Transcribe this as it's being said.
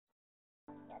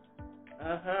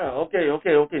Aha, okay.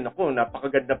 Naku,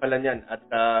 napakaganda pala niyan. At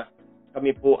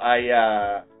kami po ay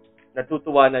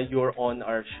natutuwa na you're on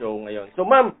our show ngayon. So,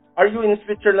 ma'am, are you in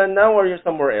Switzerland now or you're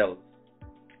somewhere else?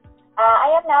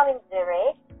 I am now in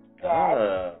Zurich.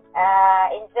 Yes.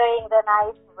 Enjoying the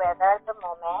nice weather at the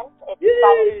moment. It's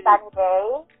sunny day,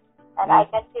 and I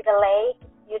can see the lake,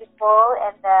 beautiful,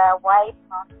 and the white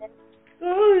mountains.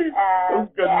 Ay, ang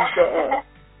ganda.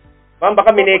 Ma'am,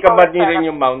 baka minekabad niyo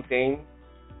rin yung mountain?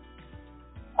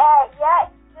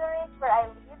 Yeah, in Zurich, where I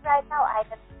live right now, I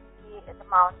can see the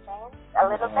mountains a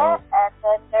little bit, and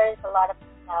then there's a lot of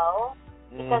snow,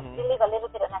 because we live a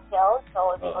little bit on a hill,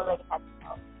 so we already have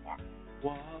snow. Yeah.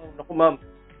 Wow, naku ma'am,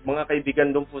 mga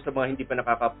kaibigan doon po sa mga hindi pa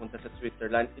nakakapunta sa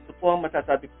Switzerland, ito po ang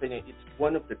masasabi ko sa inyo, it's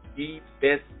one of the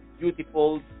best,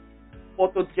 beautiful,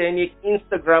 photogenic,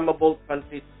 Instagrammable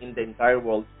countries in the entire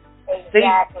world.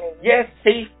 Exactly. Safe, yes,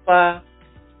 safe pa.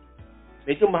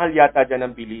 Medyo mahal yata dyan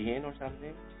ang bilihin or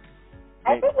something.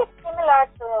 I think it's similar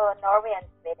to Norway and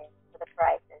Sweden, to the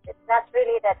prices. It's not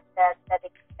really that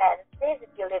expensive if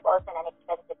you live also in an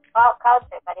expensive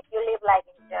country, but if you live like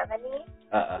in Germany,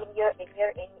 in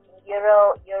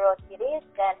Euro cities,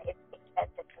 then it's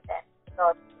expensive to them.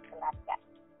 So it's not that.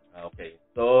 Okay.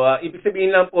 So, ibig sabihin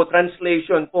lang po,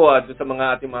 translation po doon sa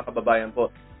mga ating mga kababayan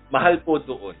po, mahal po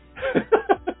doon.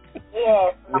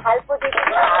 Yes, mahal po dito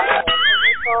sa amin.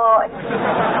 Hindi po,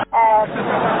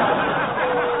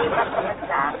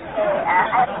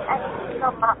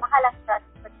 mahal ang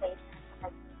transportation.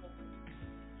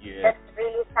 Yes. That's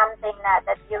really something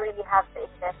that you really have to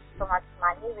invest so much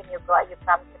money when you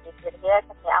come to visit here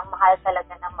kasi ang mahal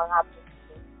talaga ng mga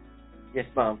business. Yes,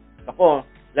 ma'am. Ako,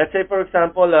 let's say for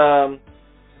example, ano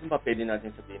ba pwede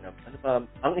natin sabihin? Ano ba,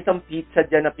 ang isang pizza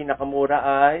dyan na pinakamura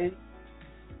ay?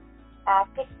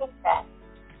 15 cents.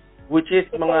 Which is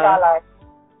 $15. mga...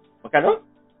 Magkano?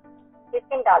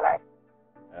 $15.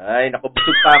 Ay, naku,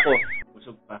 busog pa ako.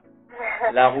 Busog pa.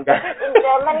 Wala akong In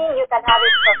Germany, you can have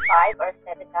it for $5 or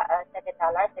 $7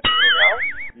 if you know.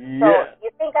 So,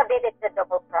 you think of it, it's a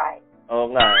double price.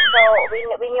 Oo nga. So,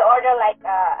 when you order like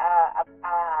a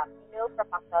meal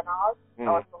from McDonald's,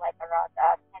 also like around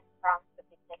 10 francs to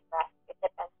 15 francs. It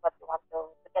depends what you want to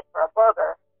get for a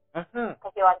burger.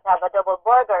 If you want to have a double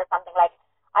burger, something like,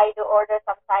 I do order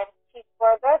sometimes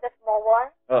cheeseburger, the small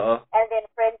one, and then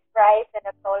French fries and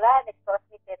a cola, and it costs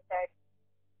me 10.30.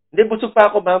 Hindi, busog pa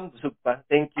ako, ma'am. Busog pa.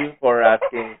 Thank you for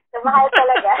asking. So, mahal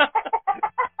talaga.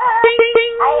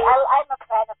 I'm a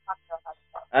fan of McDonald's.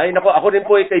 Ay, naku, ako rin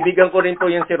po, kaibigan ko rin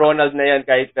po yung si Ronald na yan,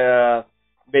 kahit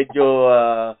medyo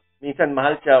minsan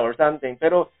mahal siya or something.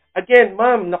 Pero, again,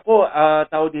 ma'am, naku,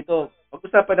 tao dito,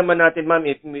 pag-usapan naman natin, ma'am,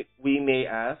 if we may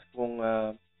ask, kung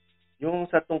yung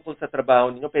sa tungkol sa trabaho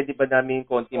niyo, pwede ba namin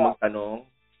konti magtanong?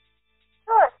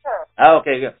 Sure.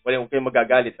 Okay. Wala kayong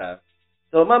magagalit, ha?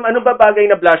 So, ma'am, ano ba bagay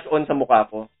na blush on sa mukha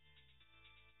ko?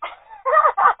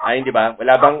 Ay, hindi ba?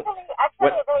 Wala bang...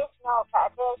 Actually, there is no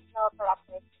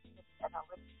characteristics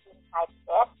with skin type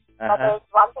yet. But there's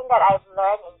one thing that I've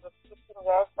learned in this 15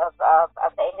 years of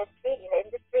the industry. In the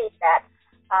industry is that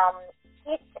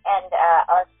heat and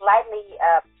slightly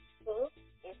pink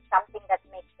is something that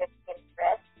makes your skin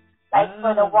fresh. Like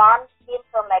for the warm skin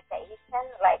from like the Asian,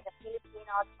 like the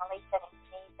Filipinos, Malaysian,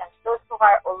 Indonesians, those who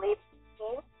are olive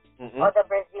skin, or the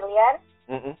Brazilian,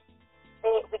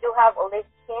 we do have olive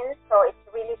skin, so it's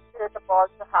really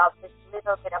suitable to have this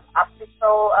little bit of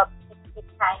apricot, pinky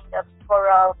kind of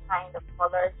coral kind of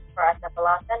colors for us to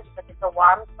blossom because it's a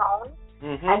warm tone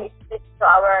and it fits to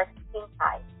our skin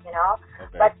type, you know.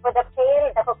 Okay. But for the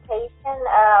pale, the Caucasian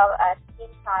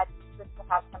skin type, it's good to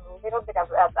have some little bit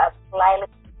of slightly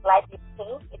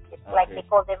pink. It's like they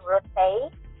call them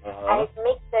rosé, and it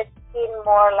makes the skin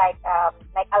more like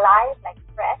alive, like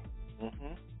fresh.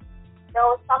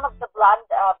 So some of the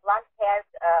blonde-haired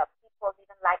people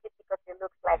didn't like it because it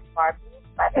looks like Barbie.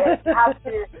 But you have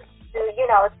to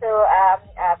how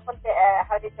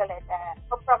do you call it?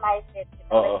 Compromise it with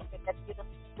the lips because you don't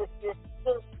use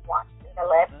pink ones in the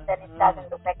lips, then it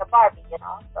doesn't look like a Barbie, you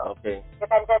know. So you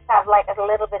can just have like a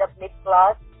little bit of lip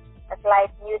gloss, a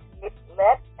slight nude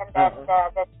lip, and then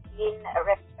the skin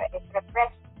is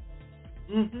refreshed.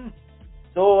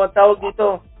 So, ang tawag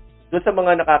dito, doon sa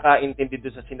mga nakakaintindi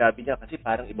doon sa sinabi niya, kasi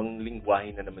parang ibang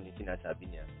lingwahe na naman yung sinasabi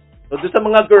niya. So, doon sa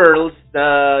mga girls na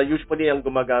usually ang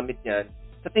gumagamit niyan,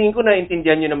 sa tingin ko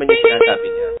naintindihan niyo naman yung sinasabi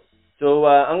niya. So,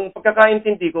 ang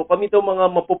pagkakaintindi ko, kami daw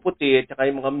mga mapuputi at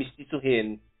saka yung mga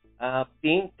mistisuhin,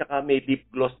 pink, saka may lip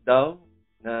gloss daw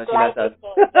na sinasabi.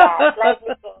 Slightly pink, yeah,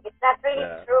 slightly pink. It's not really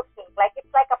true pink. Like,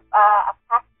 it's like a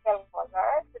pastel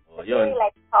color. It's really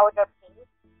like powder pink.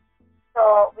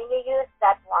 So, when you use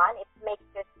that one, it makes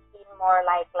your skin more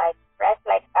like fresh,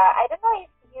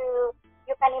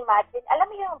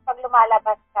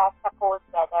 lumalabas ka sa cold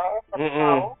weather, sa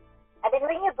snow. And then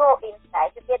when you go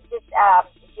inside, you get this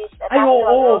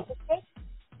natural rosy stick.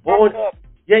 That's it.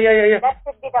 Yeah. That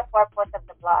should be the purpose of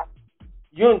the blush.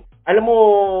 Yun. Alam mo,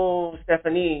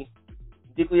 Stephanie,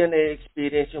 hindi ko yan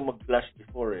na-experience yung mag-blush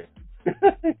before eh.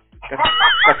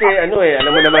 kasi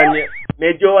alam mo naman,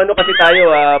 medyo kasi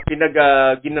tayo,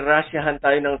 ginarasyahan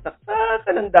tayo ng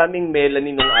saksakan ng daming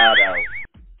melanin nung araw.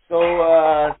 So,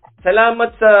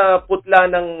 salamat sa putla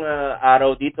ng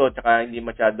araw dito, tsaka hindi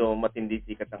masyado matindi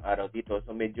sikat ng araw dito.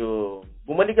 So, medyo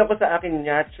bumalik ako sa aking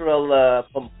natural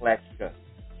complexion.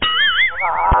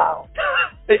 Wow.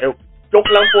 Joke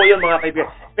lang po yun, mga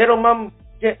kaibigan. Pero ma'am,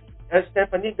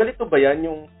 Stephanie, galito ba yan?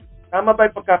 Yung, tama ba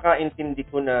yung pagkakaintindi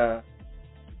ko na,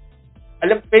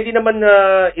 pwede naman na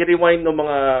i-rewind ng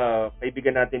mga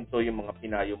kaibigan natin to, yung mga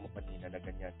pinayo mo kanina na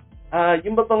ganyan.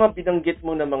 Yung ba mga binanggit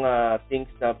mo na mga things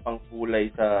na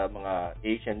pangkulay sa mga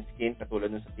Asian skin,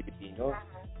 katulad nun sa Filipino,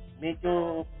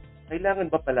 medyo, kailangan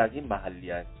ba palagi mahal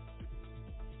yan?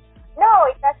 No,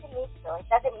 it doesn't need to. It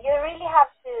doesn't. You really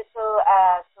have to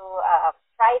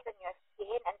try it on your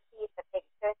skin and see if the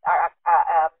textures are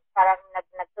parang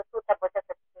nagsusuitable sa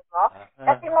skin mo.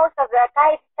 Kasi most of the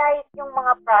kahit yung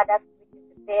mga products which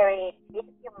is very cheap,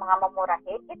 yung mga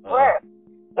mamurahin, it works.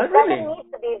 It doesn't need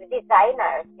to be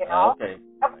designers, you know. Okay.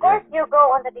 Of course, you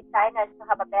go on the designers to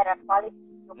have a better quality.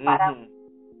 So parang,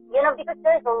 because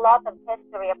there's a lot of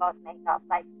history about makeup.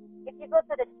 Like, if you go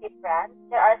to the cheap brands,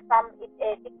 there are some,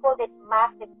 they call it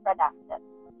massive production,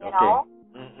 you know?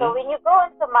 So when you go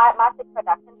into massive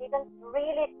production, they don't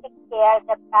really take care of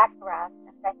the background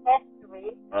and the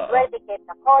history, where they get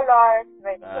the colors,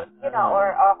 where they get,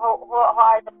 or who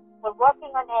are the people working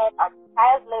on it, or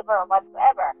child labor or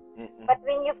whatsoever. But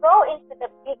when you go into the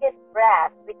biggest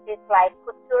brands, which is like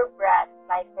couture brands,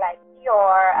 like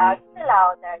Dior,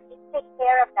 Lauder, they take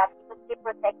care of that because they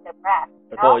protect the brand,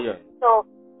 you know? So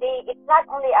it's not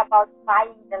only about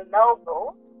buying the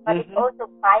logo, but it's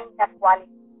also buying the quality.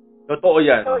 Totoo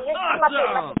yan. So yun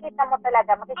makikita mo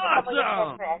yung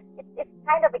difference. It's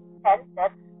kind of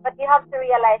expensive, but you have to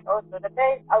realize also that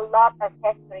there is a lot of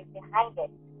history behind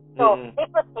it. So they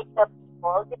protect the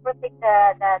people, they protect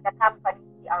the companies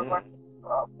they are working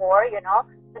for, you know.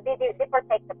 So they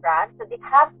protect the brand. So they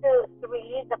have to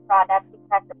release the product which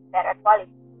has a better quality.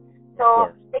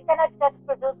 So they cannot just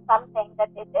produce something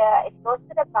that it goes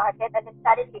to the market and then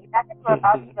suddenly it doesn't work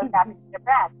out because damage the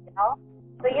brand, you know.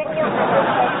 So you need to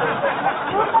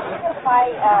you can still buy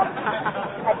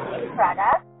a cheap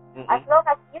product as long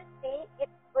as you see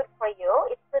it's good for you,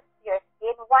 it's good for your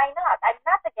skin. Why not? I'm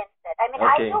not against it. I mean,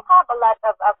 I do have a lot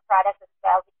of products as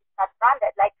well which is not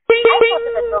branded. Like I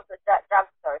go to the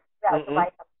drugstore as well to buy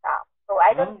some stuff. So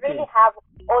I don't really have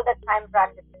all the time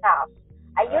branded stuff.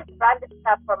 I use branded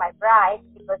stuff for my bride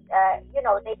because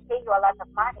they pay you a lot of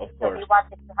money, so they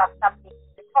wanted to have something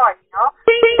to record, you know.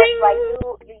 That's why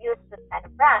you use this kind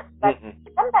of brand. But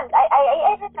sometimes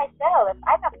I even myself,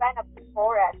 I'm a fan of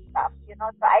Sephora and stuff, you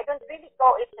know. So I don't really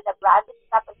go into the branded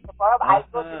stuff of Sephora. But I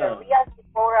go to the real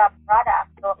Sephora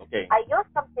product. So I use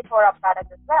some Sephora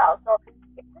products as well. So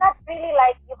it's not really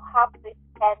like you have to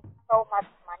spend so much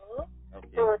money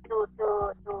to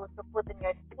put in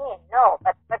your skin. No,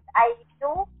 but I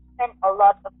do spend a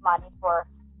lot of money for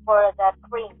the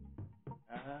cream.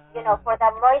 You know, for the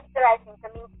moisturizing,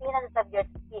 the maintenance of your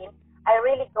skin, I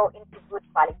really go into good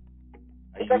quality.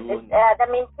 Because the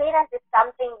maintenance is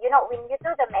something, you know, when you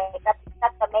do the makeup, it's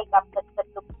not the makeup that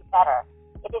looks better.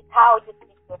 It is how you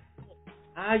treat your skin.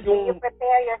 When you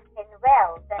prepare your skin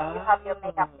well, then you have your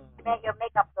makeup. Make your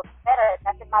makeup look better. It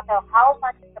doesn't matter how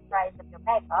much is the price of your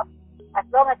makeup. As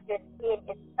long as your skin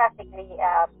is perfectly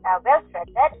well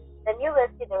treated, then you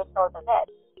will see the result of it.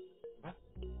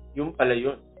 Yung pala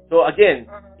yun. So again,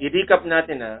 i-recap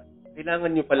natin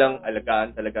kailangan nyo palang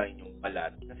alagaan talaga yung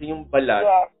balat. Kasi yung balat,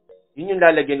 yun yung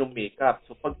lalagyan ng makeup.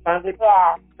 So pag pangit,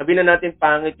 sabihin na natin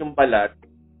pangit yung balat,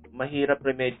 mahirap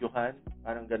remedyohan.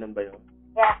 Parang ganun ba yun?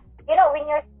 Yeah. You know, when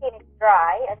your skin is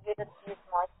dry and you don't use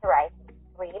moisturizing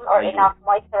cream or enough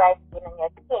moisturized skin on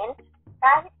your skin,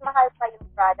 kahit mahal pa yung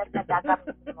product na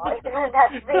gagamitin mo, it will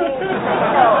not really,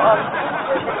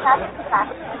 the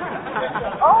satisfaction.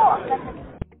 I'm gonna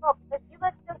because you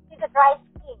will still see the dry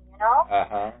skin, you know?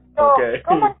 So,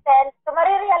 common sense, so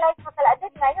marirealize mo talaga,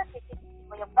 ngayon, sisipin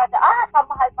mo yung product,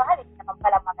 pamahal-mahal, hindi naman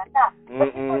pala maganda. But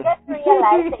you forget to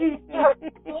realize that it's your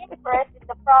skin first is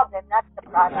the problem, not the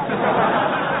product.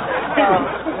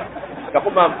 So, ako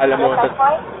ma'am, alam mo,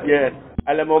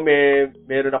 alam mo,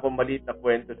 meron akong maliit na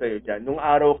kwento sa'yo dyan. Nung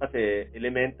araw kasi,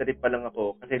 elementary pa lang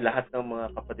ako, kasi lahat ng mga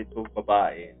kapatid ko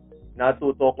babae,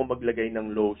 natuto ako maglagay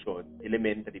ng lotion,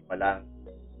 elementary pa lang.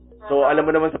 So, alam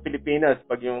mo naman sa Pilipinas,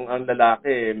 pag yung ang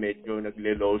lalaki medyo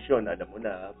nagle-lotion, alam mo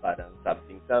na, parang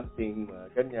something, mga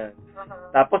ganyan.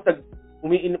 Tapos,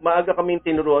 maaga kami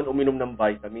tinuruan uminom ng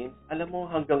vitamin. Alam mo,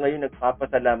 hanggang ngayon,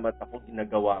 nagpapasalamat ako,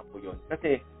 ginagawa ko yon.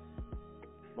 Kasi,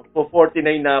 magpo-49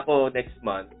 na ako next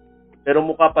month. Pero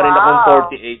mukha pa rin akong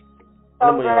 48.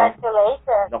 Alam mo yun?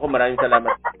 Congratulations. Naku, maraming salamat.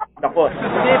 Naku,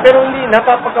 pero hindi,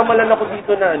 napapakamalan ako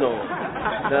dito na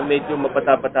na medyo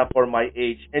mabata-bata for my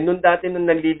age. And nung dati nung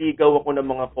naliligaw ako ng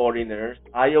mga foreigners,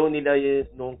 ayaw nila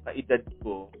nung kaedad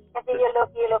ko. Kasi you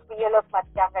look much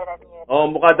younger than you. Oh,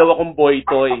 mukha daw akong boy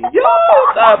toy.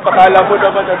 Pakala mo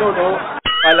naman no?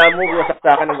 Kala mo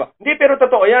wasaksakan ng... Hindi, pero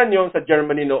totoo yan yung sa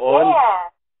Germany noon. Yeah.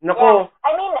 Nako. Yeah.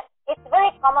 I mean, it's very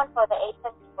common for the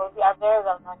Asian people. We are very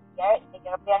well known here in the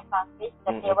European countries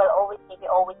that they will always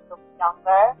look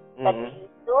younger than we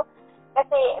used to.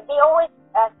 Kasi they always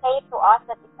say to us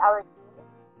that it's our genes.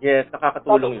 Yes,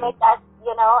 nakakatulong yun. That it makes us,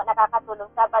 nakakatulong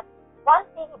siya. But one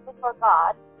thing we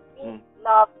forgot, we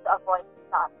love to avoid the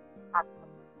sun,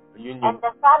 actually. And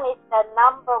the sun is the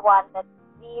number one that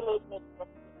really makes the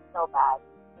skin so bad.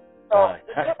 So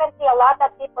if you can see a lot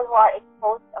of people who are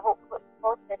exposed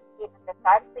their skin in the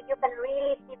sun, so you can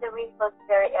really see the wrinkles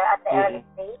at the early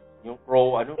stage. Yung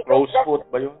crow's foot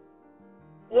ba yun?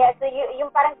 Yeah, so yung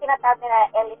parang tinatawag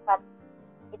nila elephant,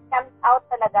 it comes out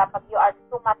talaga pag you are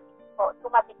too much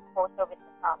exposure with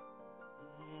the sun.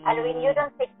 And when you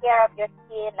don't take care of your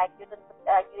skin, like you don't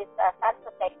use sun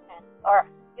protection, or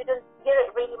you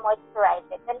really moisturize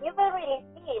it, then you will really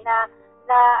see na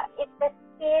if the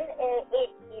skin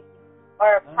age easy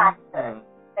or faster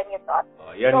than you thought.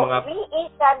 Yan so mga... we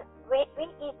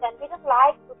don't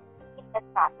like to eat the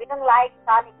sun. We don't like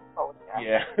sun exposure.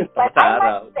 Yeah, but I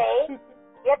must say,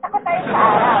 takot tayo sa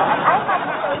araw. And I must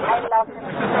say, I love the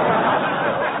exposure.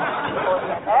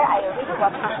 I really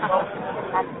want to go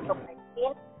into my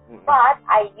skin. But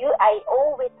I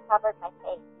always cover my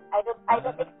face. I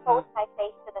don't expose my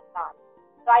face to the sun.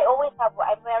 So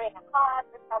I'm wearing a hat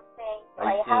or something. So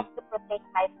I have to protect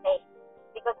my face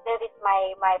because there is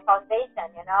my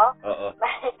foundation, yung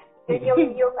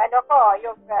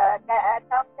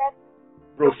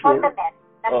fundament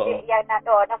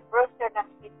ng brochure ng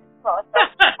skin ko. So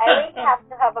I really have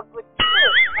to have a good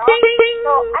skin,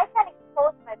 So I can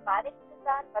expose my body to the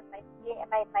sun, but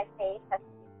my face has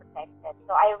to be protected.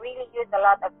 So I really use a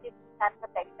lot of sun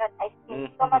protection. I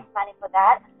spend so much money for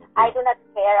that. I do not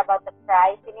care about the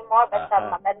price anymore, but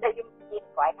maganda yung skin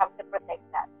ko. I have to protect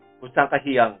that. Kung saan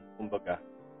kahiyang, kumbaga.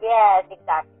 Yes,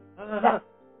 exactly.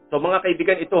 So mga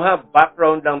kaibigan, ito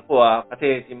background lang po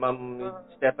kasi si Ma'am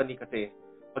Stephanie kasi,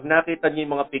 pag nakita niyo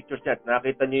yung mga pictures niya at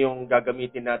nakita niyo yung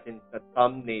gagamitin natin sa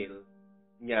thumbnail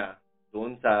niya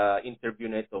doon sa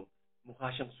interview na ito, mukha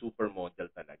siyang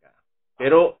supermodel talaga.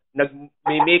 Pero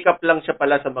may makeup lang siya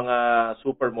pala sa mga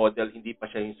supermodel, hindi pa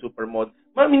siya yung supermodel.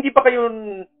 Ma'am, hindi pa kayo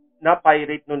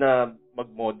na-pirate no na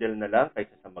mag-model na lang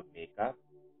kaysa sa mag-makeup?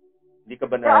 Hindi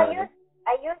ka ba na... So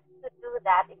I used to do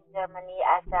that in Germany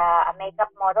as a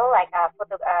makeup model, like a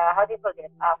photo, how do you call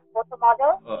it? A photo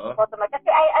model? Photo model. Kasi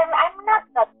I'm not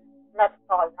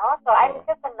tall, no? So I'm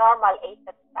just a normal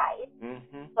Asian size.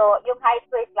 So yung height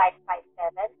ko is like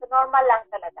 5'7". So normal lang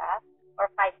talaga. Or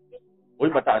 5'6".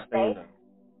 Uy, mataas na yun.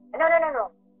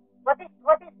 No. What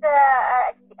is the,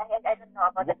 I don't know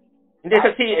about that. Hindi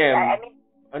sa CM. I mean,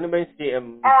 ano ba yung CM?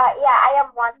 Yeah, I am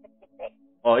 166.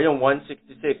 Oh, yung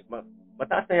 166.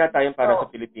 Mataas na yata yung para sa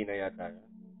Pilipina yata.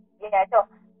 Yeah, so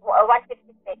 156.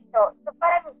 So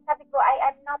parang sabi ko,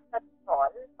 I'm not that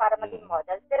tall para maging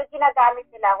model. Pero ginagamit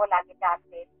nila ako lagi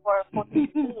dati for photo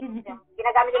shoots.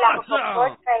 Ginagamit nila ako for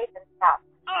portraits and stuff.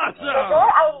 So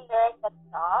there I learned that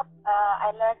stuff.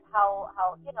 I learned how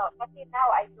kasi now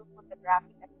I do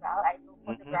photography as well. I do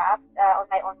photographs on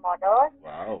my own models.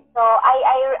 Wow. So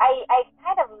I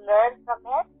kind of learned from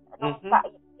it.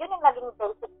 Yun yung naging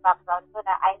basic background ko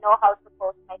na I know how to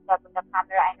pose myself on the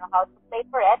camera. I know how to play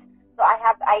for it. So I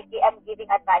am giving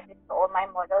advices to all my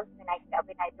models when I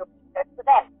do pictures to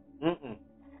them.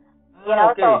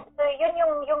 Okay. So yun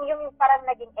yung parang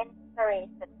naging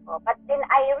inspiration ko. But then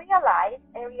I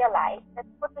realized that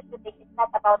photo shooting is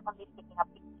not about only taking a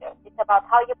picture. It's about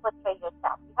how you portray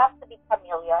yourself. You have to be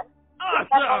chameleon. It's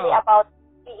not only about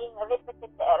being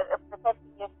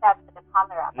representing yourself to the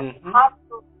camera, but you have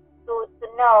to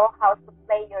know how to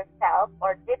play yourself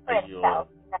or different self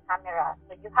in the camera.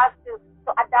 So you have to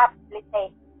adapt. Let's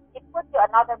say they put you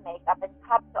another makeup, and you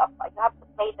have to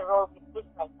play the role with this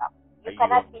makeup. You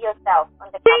cannot be yourself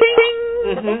on the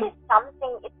camera. So this is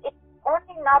something. It's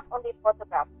only not only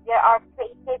photographs. There are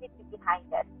creativity behind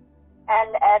it,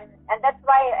 and that's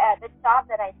why the job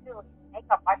that I do,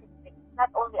 makeup artist, it's not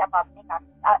only about makeup.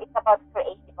 it's about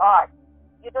creative art.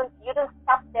 You don't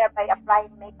stop there by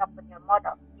applying makeup on your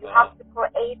model. You have to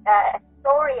create a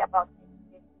story about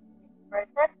this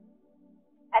person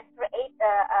and create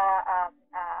a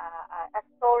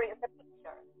story of the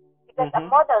picture. Because a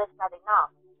model is not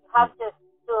enough. You have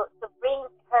to bring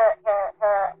her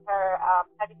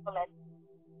curriculum,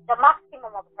 the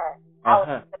maximum of her out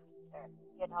of the picture,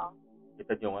 you know.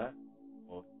 Kita nyo nga.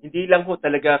 Hindi lang ho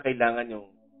talaga kailangan yung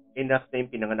enough na yung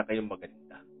pinanganak kayong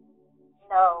maganda.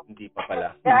 No. Hindi pa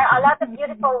pala. There are a lot of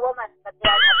beautiful women, but they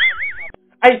are not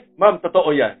beautiful. Ay, ma'am,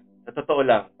 totoo yan. Sa totoo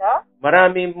lang. Yeah?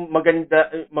 Marami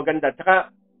maganda.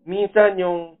 Tsaka, minsan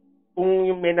kung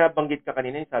yung may nabanggit ka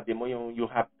kanina, yung sabi mo, yung you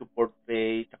have to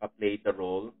portray, tsaka play the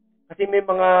role. Kasi may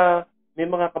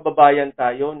mga kababayan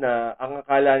tayo na ang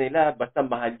akala nila, basta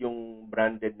mahal yung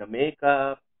branded na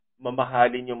makeup,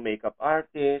 mamahalin yung makeup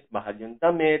artist, mahal yung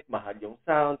damit, mahal yung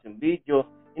sounds, yung video.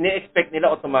 Ini-expect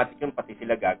nila automatic yung pati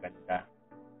sila gaganda.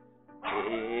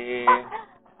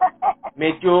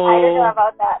 Medyo... I don't know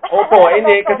about that. Opo,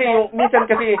 hindi. Kasi minsan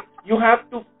kasi, you have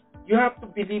to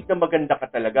believe na maganda ka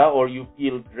talaga or you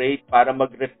feel great para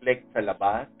mag-reflect sa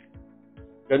labas.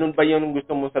 Ganun ba yung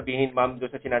gusto mo sabihin, ma'am, doon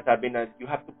sa sinasabi na you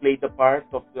have to play the part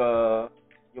of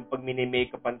yung pag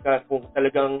mini-makeupan ka. Kung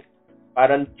talagang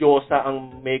parang Diyosa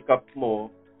ang makeup mo,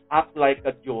 act like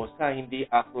a Diyosa, hindi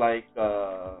act like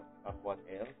what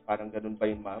else? Parang ganun ba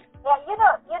yung ma'am? Yeah, you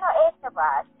know, it's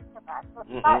about. So,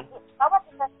 bawat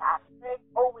isa sa actor is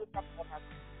always an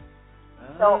energy.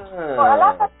 So, for a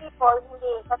lot of people,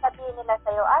 hindi sasabihin nila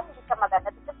sa'yo, hindi ka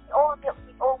maganda because we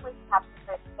always have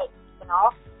different takes, you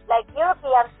know? Like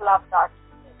Europeans love dark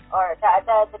skin, or the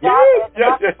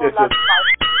people love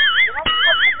light skin. You know,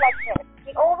 something like this.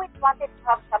 We always wanted to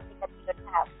have something that we don't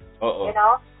have. You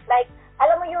know? Like,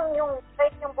 alam mo yung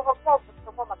straight yung buhok mo, gusto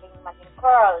mo maging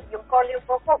curl. Yung curl yung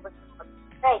buhok mo, gusto mo maging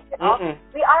straight, you know?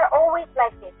 We are always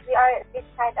like this. We are this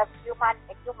kind of human,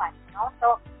 you know?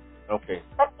 So, okay.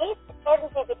 But each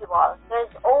individual,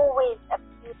 there's always a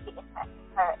beauty in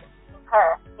her.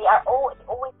 They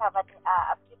always have a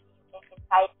beauty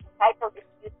inside of this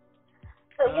beauty.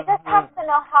 So you just have to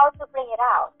know how to bring it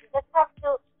out. You just have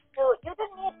to you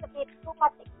don't need to be too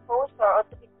much exposure or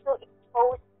to be too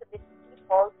exposed to these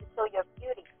people to show your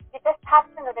beauty. You just have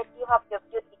to know that you have your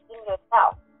beauty in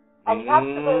yourself. And you have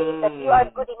to believe that you are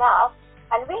good enough.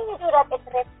 And when you do that, it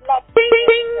reflects in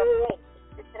your face.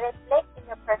 It reflects in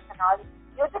your personality.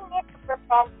 You don't need to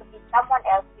pretend to be someone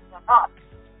else if you're not.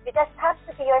 You just have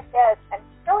to be yourself and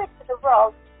show it to the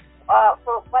world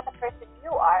for what a person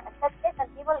you are. And that's it.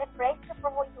 And he will embrace you for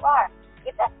who you are.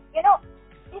 If that, you know,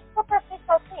 this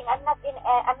superficial thing, I'm not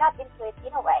into it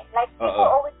in a way. Like people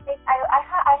always think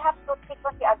I have to pick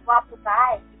on the guapo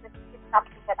guy because this is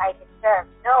something that I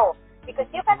deserve. No, because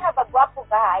you can have a guapo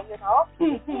guy, you know,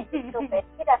 if he's stupid,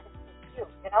 he doesn't see you,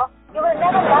 you know. You will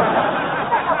never love him. You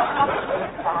can have a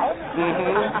stupid guy.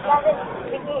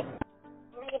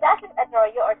 If he doesn't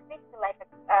adore you or treat you like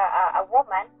a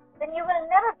woman, then you will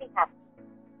never be happy.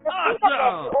 So think of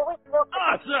it. You always look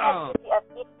at the beauty of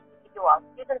each individual.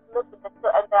 You don't look at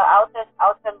the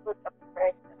outer look of the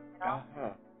person, you know.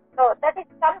 So that is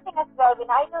something as well. When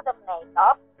I do the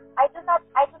makeup, I do not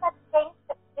change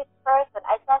this person.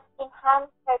 I just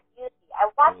enhance her beauty. I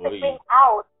want to bring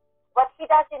out what she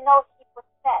doesn't know she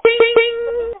possesses. So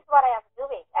this is what I am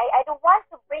doing. I don't want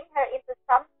to bring her into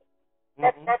something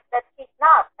that she's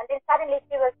not. And then suddenly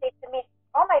she will say to me,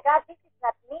 oh my God, this is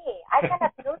not me. I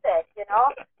cannot do this, you know.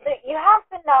 So you have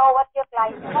to know what your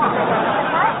client wants. The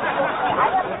client will say, I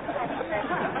am this kind of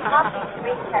person. You have to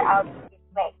bring her out in this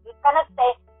way. You cannot say,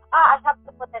 I have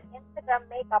to put an Instagram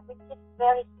makeup, which is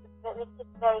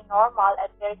very normal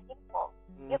and very simple.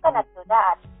 You cannot do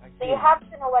that. So you have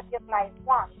to know what your client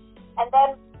wants. And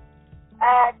then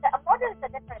a model is a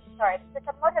different story because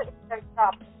a model is their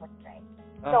job to portray.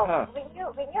 So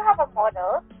when you have a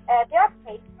model, they are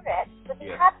paid for it, so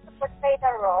they have to portray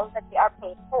the role that they are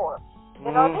paid for. You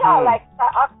know, they are like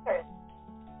actors.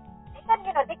 They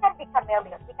can be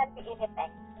chameleons, they can be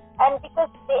anything, and because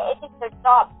it is their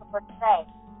job to portray.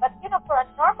 But for a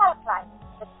normal client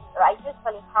that I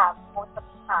usually have most of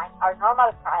the time, our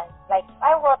normal clients, like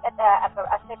I work at a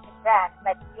certain brand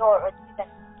like Dior or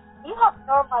Givenchy, you have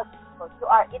normal people. You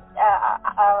are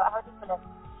how do you call it?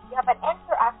 You have an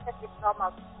interaction with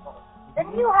normal people. Then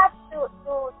you have to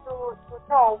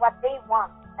know what they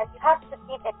want, and you have to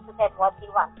give it to them what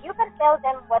they want. You can tell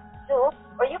them what to do,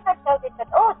 or you can tell them that,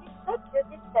 oh, this suits you,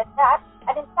 this and that,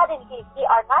 and then suddenly they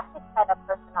are not this kind of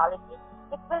personality.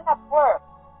 It will not work.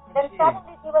 Then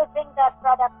suddenly they will bring the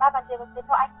product up and they will say,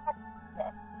 no, I can't do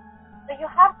this. So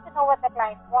you have to know what the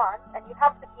client wants, and you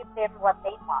have to give them what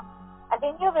they want. And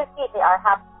then you will see they are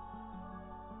happy.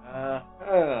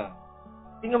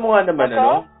 Tingnan mo nga naman, Okay?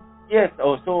 ano? Yes,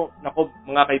 so, nako,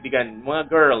 mga kaibigan,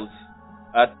 mga girls,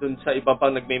 at dun sa iba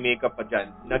pang nagme-makeup pa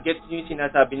dyan, nag-gets nyo yung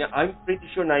sinasabi niya, I'm pretty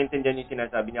sure naintindihan yung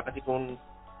sinasabi niya, kasi kung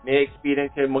may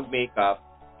experience kayo mag-makeup,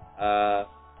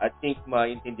 I think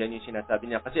maintindihan yung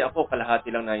sinasabi niya, kasi ako, kalahati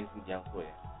lang naintindihan ko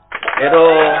eh. Pero,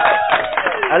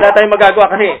 wala tayong magagawa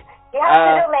kasi, you have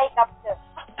to do makeup too.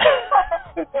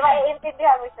 Di ba,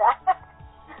 iintindihan mo siya?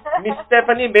 Miss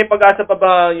Stephanie, may pag-asa pa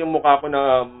ba yung mukha ko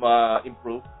na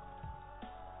ma-improve?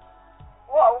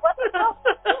 Well, what is wrong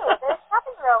with you? There's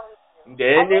nothing wrong with you.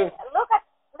 Hindi. I mean, look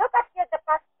at you, the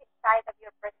positive side of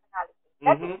your personality.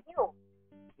 That is you.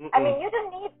 I mean, you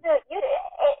don't need to,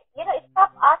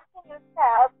 stop asking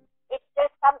yourself if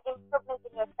there's some improvement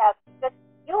in yourself, because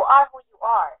you are who you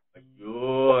are.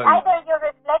 Ayun. Either you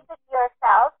reflected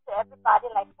yourself to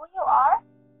everybody like who you are,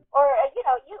 or, we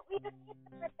don't need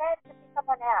to pretend to be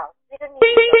someone else. We don't need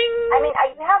to. I mean,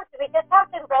 we just have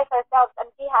to embrace ourselves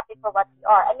and be happy for what we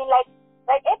are. I mean, like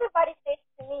everybody says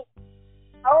to me,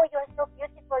 oh, you're so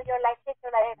beautiful, you're like this,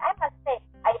 you're like that. I must say,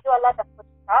 I do a lot of good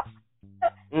stuff.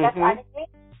 That's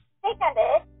honestly. Second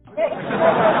is, there is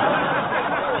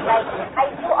like, I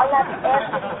do a lot of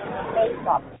everything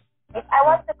makeup. If I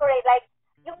want to create, like,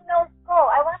 yung nose ko,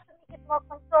 I want to make it more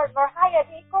contoured, more higher.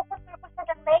 Di ko contour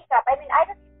ng makeup. I mean, I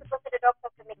don't need to go to the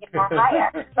doctor to make it more higher.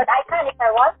 But I can if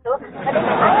I want to. But if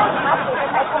I am happy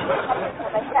that I can do something for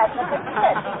myself, that's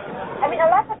good. I mean, a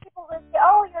lot of people will say,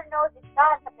 oh, your nose is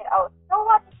done. Something, oh, so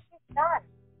what if it is done?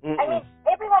 I mean,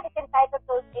 everyone is entitled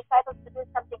to do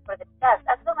something for themselves.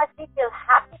 As long as they feel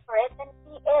happy for it, then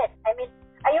be it. I mean,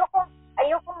 ayoko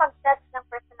mag-judge ng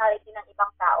personality ng ibang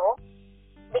tao,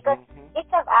 because each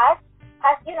of us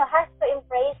has to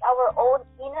embrace our own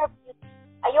inner beauty.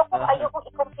 Ayoko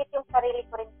i-compete yung sarili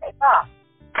ko rin sa iba.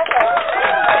 Kasi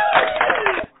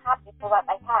I'm happy for what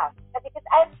I have. Because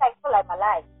I'm thankful I'm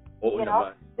alive. Oo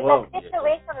naman. With a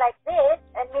situation like this,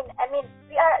 I mean,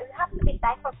 we have to be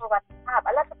thankful for what we have.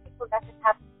 A lot of people doesn't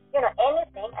have,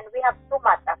 anything, and we have too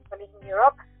much actually in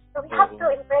Europe. So we have to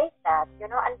embrace that,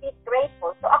 and be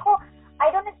grateful. So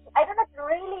I do not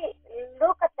really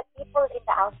look at the people in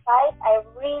the outside. I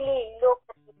really look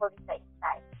at people in the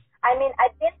inside. I mean,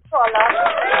 I've been through a lot of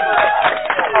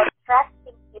about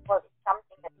trusting people is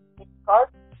something that is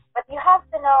difficult. But you have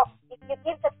to know, if you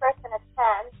give the person a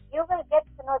chance, you will get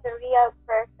to know the real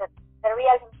person, the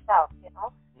real himself,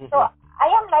 So I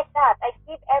am like that. I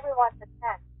give everyone the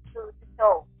chance to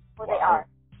show who they are.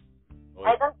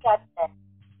 I don't judge them.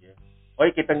 Yeah.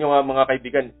 Oy, kita nyo nga mga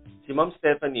kaibigan, si Ma'am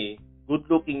Stephanie, good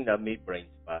looking na, may brains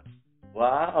pa.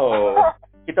 Wow!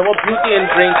 Kita mo, beauty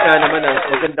and brains na naman ang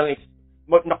magandang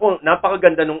naku,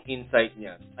 napakaganda nung insight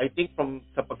niya. I think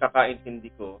sa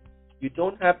pagkakaintindi ko, you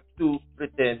don't have to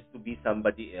pretend to be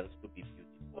somebody else to be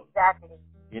beautiful. Exactly.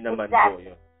 Yun naman exactly.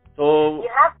 po yun. So,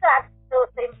 you have to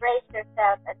embrace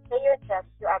yourself and say yourself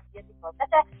you are beautiful.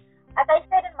 Kasi, as I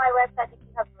said in my website, if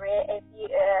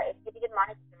you didn't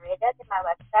manage to read it in my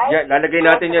website, yeah, lalagay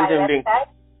natin yan yung link.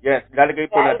 Yes, lalagay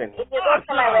po natin. If you go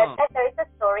to my website, there is a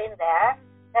story in there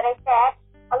that I said,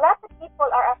 a lot of people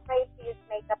are afraid to use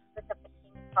makeup because of the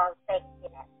thing called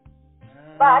sexiness.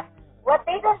 But what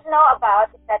they don't know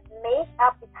about is that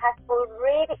makeup has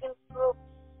already improved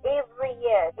every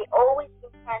year. They always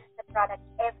enhance the product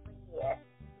every year.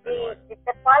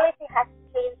 The quality has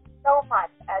changed so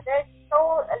much. There's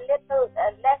so little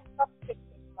less toxic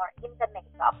anymore in the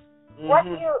makeup.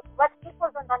 What people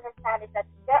don't understand is that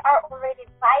there are already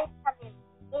vitamins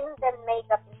in the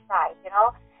makeup inside,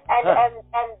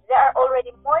 and there are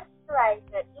already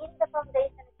moisturizer in the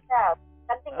foundation itself,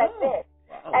 something like this.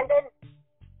 Wow. And then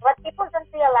what people don't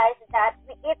realize is that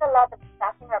we eat a lot of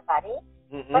stuff in our body,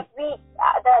 but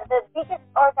the biggest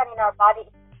organ in our body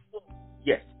is the skin.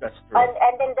 Yes, that's true.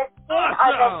 And then the skin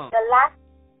are the last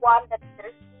one that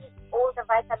receives all the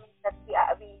vitamins that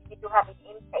we do have in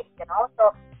intake,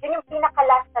 So yun yung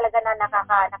pinaka-last talaga na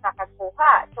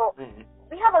nakakakuha. So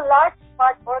we have a large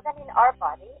part organ in our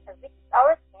body, which is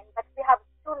our skin, but we have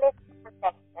too less to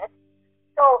protect it.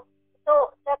 So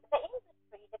the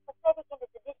industry, the cosmetic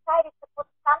industry, decided to put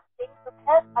something to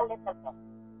help a little bit,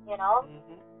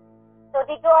 So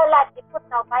they do a lot. They put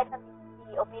now vitamin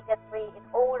C, omega-3 in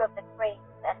all of the creams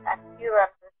and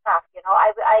serums and stuff,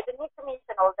 I don't need to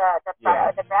mention all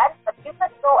the brands, but you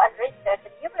can go and research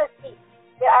and you will see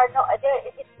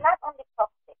it's not only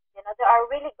toxic, there are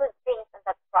really good things in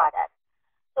that product.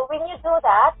 So when you do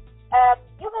that,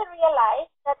 you will realize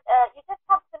that you just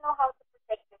have to know how to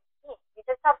protect your skin. You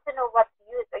just have to know what to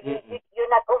use. Or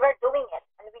you're not overdoing it.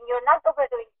 And when you're not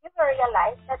overdoing it, you will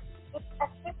realize that it's a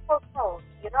simple tool.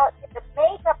 The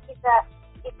makeup is a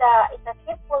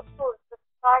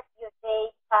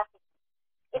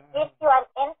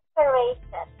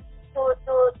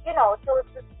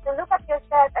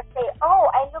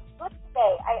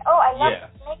I love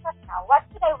this makeup now. What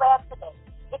should I wear today?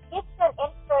 It gives you an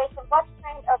inspiration. What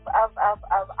kind of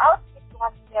outfit you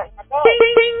want to wear in a day?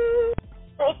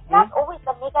 So it's not always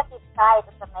the negative side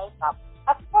of the makeup.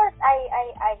 Of course, I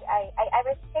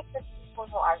respect the people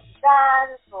who are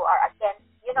vegan, who are against,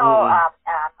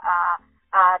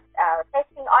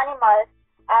 testing animals.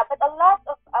 But a lot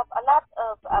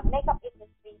of makeup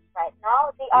industries right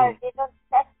now, they don't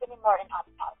test anymore in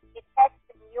animals. They test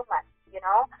in humans.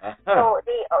 So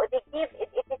they give it.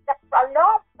 It is a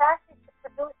long process to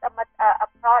produce a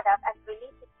product and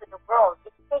release it to the world.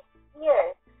 It takes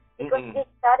years because they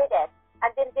studied it,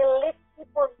 and then they let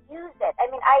people use it. I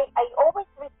mean, I always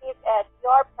receive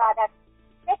your product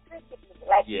test recipes.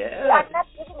 Like they are not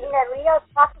even in a real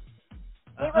package.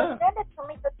 They will send it to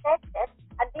me to test it,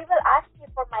 and they will ask me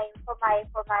for my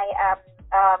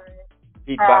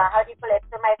feedback. How do you call it?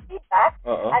 For my feedback,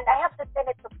 and I have to send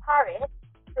it to Paris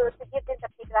to give them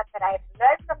the feedback that I've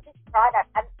learned from this product.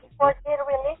 And before they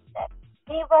release it,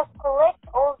 they will collect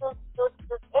all those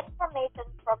information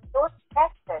from those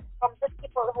testers, from those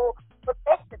people who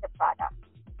tested the product.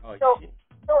 So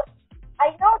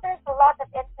I know there's a lot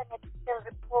of internet still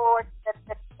reports that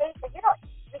say that,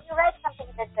 when you write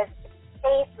something that it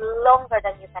stays longer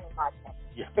than you can imagine.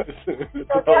 Yes.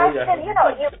 So there are still, you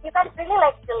can't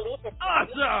really delete it.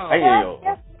 Awesome.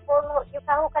 There are still people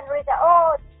who can read that,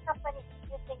 this company is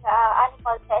using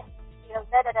animal test field,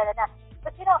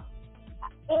 But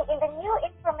in the new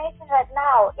information right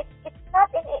now, it's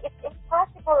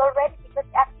impossible already because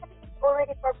actually it's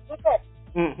already forbidden.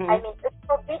 I mean, it's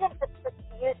forbidden to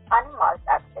use animals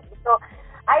actually. So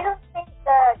I don't think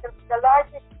the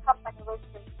largest company will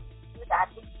still do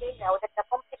that if they know that the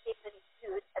complication is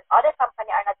huge and other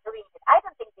companies are not doing it. I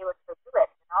don't think they will still do it.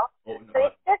 Oh, no. So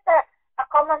it's just a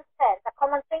common sense, a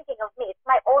common thinking of me. It's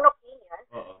my own opinion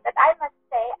that I must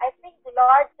say. I think the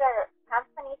larger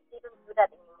companies didn't do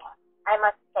that anymore. I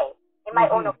must say, in my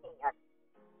own opinion.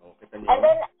 And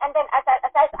then as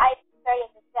I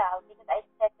experienced as well, because I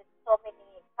tested so many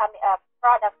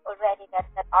products already that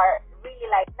are really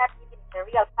not even in the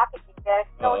real packaging. There's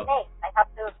no name. I have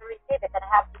to receive it and I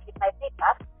have to give my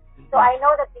feedback. So I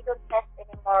know that they don't test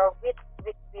anymore with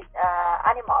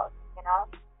animals.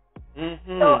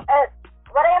 So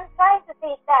what I am trying to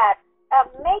say is that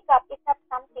makeup is not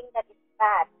something that is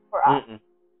bad for us.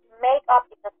 Makeup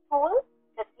is a tool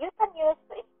that you can use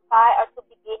to inspire or to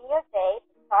begin your day,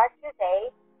 to start your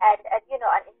day, and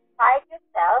inspire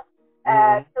yourself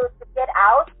to get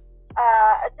out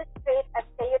the street and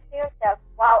say it to yourself,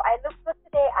 wow, I look good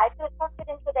today, I feel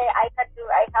confident today, I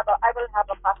will have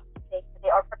a positive day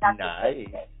today or productive day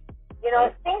today.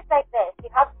 Things like this. You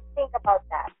have to think about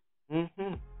that.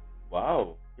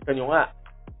 Wow. Kita nyo nga,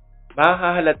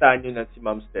 mahahalata nyo na si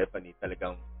Ma'am Stephanie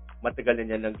talagang matagal na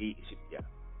niya nang iisip niya.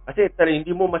 Kasi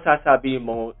hindi mo masasabi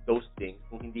yung those things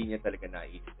kung hindi niya talaga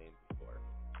naisip na yun before.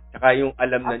 Tsaka yung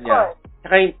alam na niya.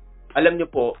 Tsaka alam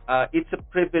niyo po, it's a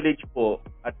privilege po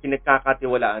at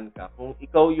pinagkakatiwalaan ka. Kung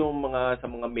ikaw yung sa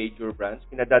mga major brands,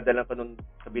 pinadadala ka nung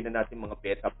sabihin na natin mga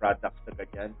beta products na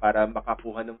ganyan para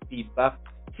makakuha ng feedback.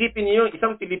 Isipin niyo yung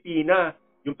isang Pilipina,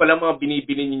 yung pala mga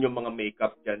binibili niyo yung mga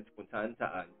makeup dyan kung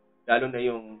saan-saan. Lalo na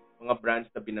yung mga brands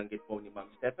na binanggit po ni Ma'am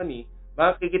Stephanie,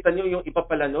 makikita niyo yung iba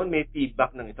pala noon may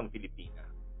feedback ng isang Pilipina.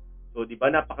 So, di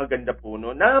ba, napakaganda po,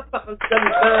 no?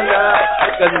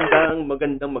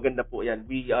 Maganda po yan.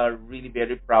 We are really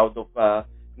very proud of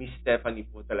Miss Stephanie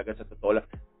po talaga sa totoo lang.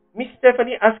 Miss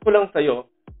Stephanie, ask ko lang sa'yo,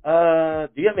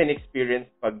 do you have any experience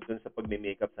dun sa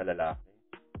pagme-makeup sa lalaki?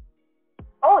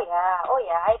 Oh yeah,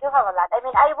 I do have a lot. I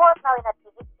mean, I work now in a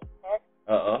TV business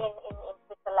in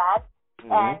Switzerland,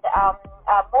 and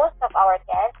most of our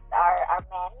guests are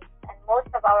men, and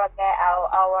most of our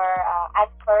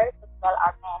anchors as well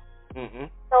are men.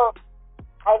 So,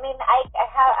 I mean,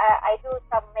 I do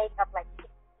some makeup like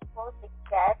 6 people, 6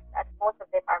 guests, and most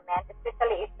of them are men,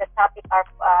 especially if the topic are,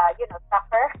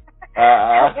 soccer.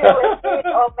 You will see it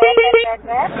all men and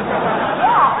men.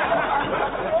 Yeah,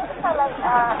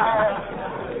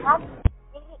 they have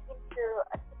really into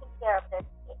taking care of their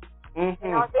skin.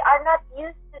 They are not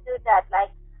used to do that.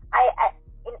 Like, I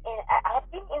have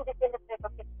been in this industry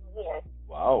for 15 years.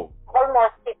 Wow.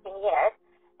 Almost 15 years.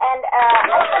 And I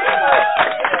have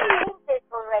seen this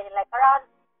already. Like around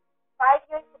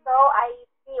 5 years ago, I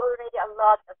see already a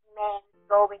lot of men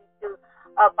going to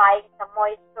buying some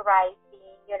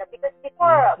moisturizing, because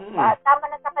before, tama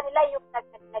na sa kanila yung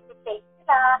nag-shave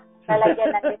sila, lalagyan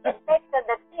ng disinfection,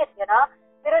 that's it,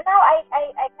 Pero now, I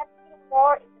can see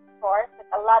more in the stores that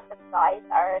a lot of guys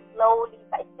are slowly,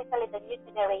 especially the new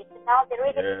generation, now they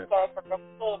really take care of the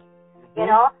skin,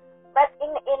 But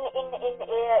in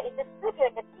the studio,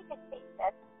 in the TV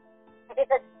spaces,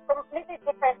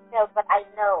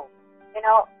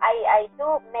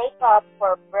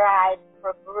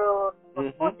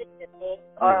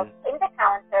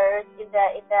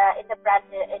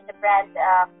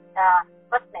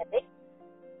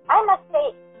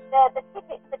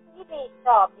 TV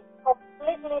job is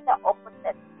completely the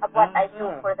opposite of what I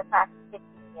do for the past 15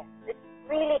 years. It's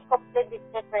really completely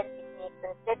different techniques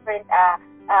and different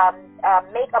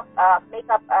makeup,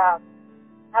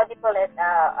 how do you call it,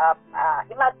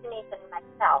 imagination in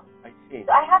myself. I see.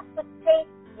 So I have to change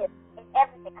it in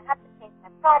everything. I have to change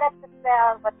my products as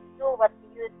well, what to do, what to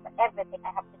use, everything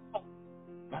I have to change.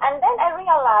 And then I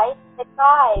realized the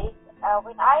guys,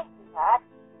 when I do that,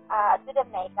 do the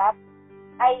makeup,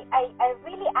 I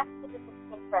really actually do the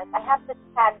skin first. I have to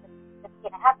scan the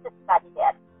skin. I have to study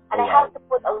it. And I have to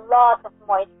put a lot of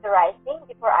moisturizing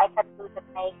before I can do the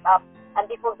makeup and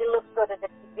before they look good on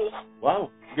the TV. Wow.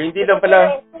 Hindi lang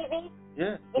pala. In TV,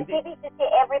 yeah, in TV you see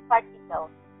every particle.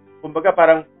 Kumbaga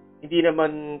parang hindi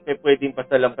naman pwedeng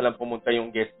basta lang palang pumunta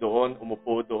yung guest doon,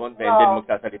 umupo doon, then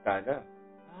magsasalita na.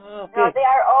 Okay. No, they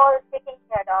are all taken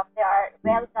care of. They are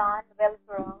well done, well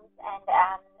groomed, and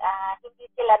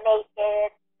hindi sila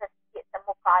naked sa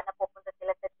mukha na pupunta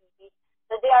sila sa TV.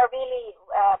 So they are really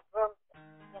groomed,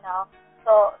 you know.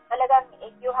 So talagang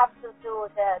you have to do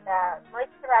the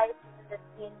moisturizing the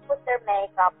skin, put their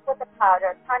makeup, put the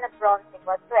powder, ton of bronzing,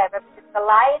 whatsoever, because the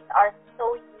lights are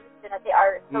so huge, you know, they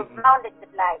are surrounded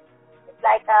with light. It's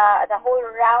like the whole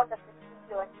round of the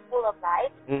studio is full of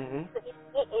light. Mm-hmm. So it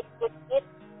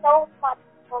gives so much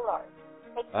color.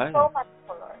 It takes so much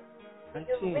color. So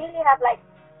you really have, like,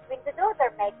 when they do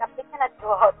their makeup, they cannot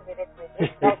go out with it.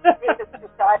 Like, they look too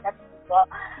dark as people.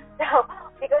 So,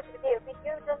 because if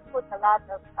you don't put a lot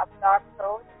of dark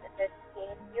tones in their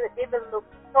skin, they will look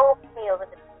so pale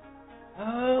with the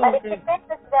skin. But it depends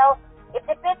as well. It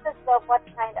depends as well what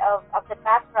kind of the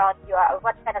background you are, or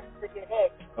what kind of studio it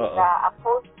is. It's a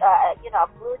post, a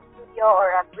blue studio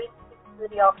or a green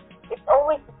studio. It's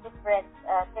always a different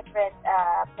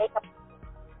makeup,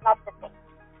 not the same.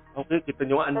 Okay, kita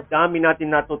nyo, ang dami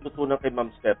natin natututunan kay Ma'am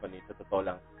Stephanie, sa totoo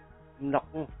lang.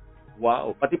 Naku,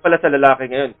 wow. Pati pala sa lalaki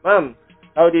ngayon. Ma'am,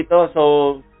 tao dito, so,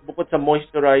 bukod sa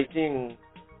moisturizing,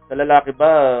 sa lalaki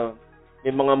ba,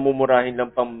 may mga mumurahin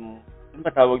lang pang, ano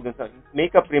ba tawag dun sa,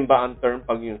 makeup rin ba ang term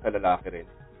pag yun sa lalaki rin?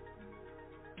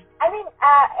 I mean,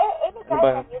 any guy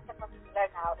can use a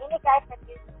concealer now. Any guy can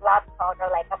use glass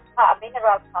powder, like a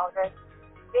mineral powder.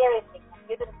 Very thick.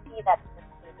 You don't see that in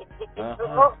the skin. It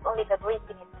removes only the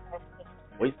greasiness in the skin.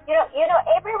 Wait. You know,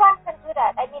 everyone can do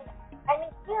that. I mean,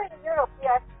 here in Europe, we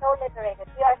are so liberated.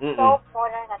 We are so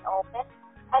modern and open.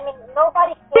 I mean,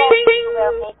 nobody cares if you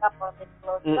wear makeup on this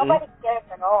clothes. Nobody cares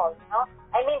at all. You know.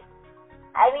 I mean,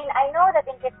 I know that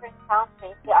in different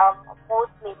countries they are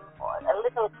mostly a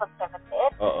little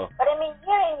conservative. But I mean,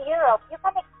 here in Europe, you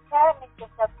can experiment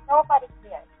yourself. Nobody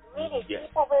cares. Really,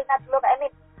 people will not look. I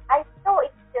mean, I saw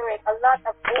in Zurich a lot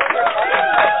of older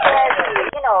men,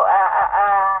 you know,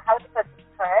 how to put it,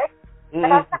 skirt.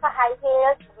 Tapos naka-high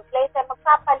heels, mag-glazer,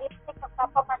 magpapa-lipstick,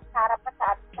 magpapa-mascara pa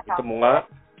sa atin sa ito mo nga.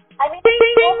 I mean,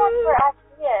 it's so much for us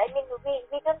here. I mean,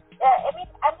 we don't. I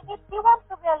mean, if you want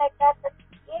to wear like that, that's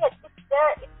it.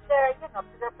 It's their, you know,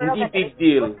 their prerogative. Hindi big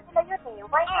deal.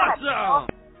 Why not? Awesome.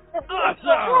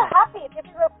 We're happy. If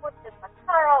we will put the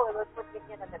mascara, we will put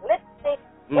the lipstick.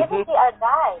 Even they are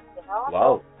guys, you know.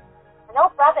 Wow. So,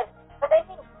 no problem. But I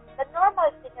think the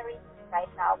normal generation right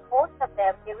now, most of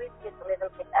them, they will use a little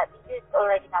bit. They use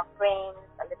already now creams,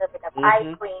 a little bit of eye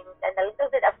creams, and a little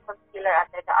bit of concealer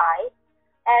under the eyes.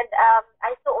 And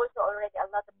I saw also already a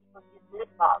lot of people use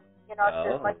lip balm, you know,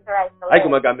 to moisturize the lips. Ay,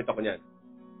 gumagamit ako niyan.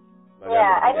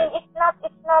 I mean, it's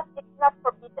not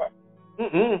forbidden.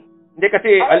 Hindi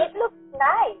kasi... it looks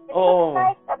nice. It looks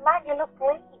nice. Man, you look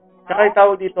clean. Saka yung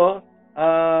tao dito,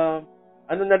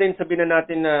 ano na rin sabihin na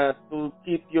natin na to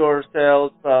keep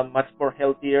yourself much more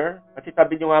healthier. Kasi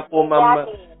sabi nyo nga po, Ma'am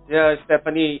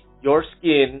Stephanie, your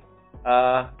skin,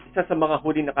 isa sa mga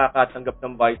huli nakakatanggap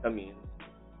ng vitamins.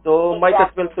 So, might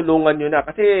as well tulungan nyo na.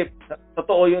 Kasi,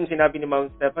 totoo yun, sinabi ni Ma'am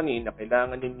Stephanie, na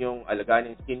kailangan ninyong alagaan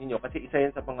yung skin ninyo. Kasi isa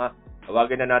yan sa mga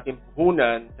tawagan na natin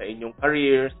puhunan sa inyong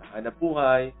career, sa hanap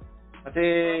buhay. Kasi,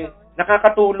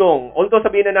 nakakatulong. Although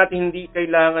sabihin na natin hindi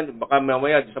kailangan, baka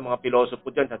mamaya sa mga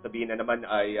pilosopo dyan, sasabihin na naman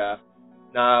ay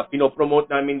na pinopromote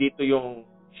namin dito yung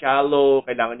shallow,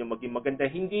 kailangan yung maging maganda.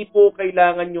 Hindi po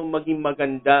kailangan yung maging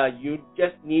maganda. You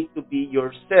just need to be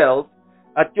yourself.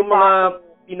 At yung mga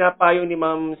pinapayo ni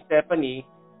Ma'am Stephanie,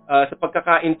 sa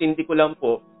pagkakaintindi ko lang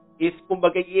po, is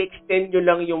kumbaga i-extend nyo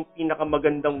lang yung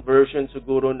pinakamagandang version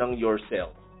siguro ng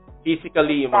yourself.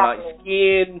 Physically, yung mga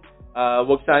skin,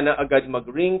 wag sana agad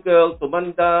mag-wrinkle,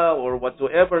 tumanda, or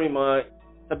whatsoever, yung mga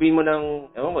sabihin mo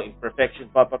ng imperfection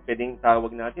pa pwedeng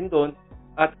tawag natin doon.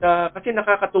 At kasi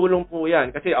nakakatulong po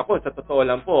yan. Kasi ako, sa totoo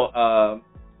lang po,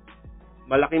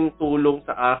 malaking tulong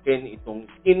sa akin itong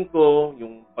skin ko,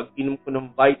 yung pag-inom ko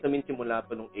ng vitamin simula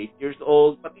pa nung 8 years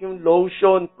old, pati yung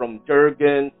lotion from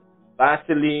Jergens,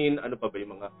 Vaseline, ano pa ba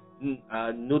yung mga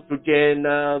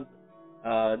Neutrogena,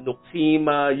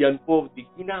 Noxima, yan po.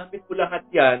 Ginamit ko lahat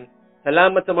yan.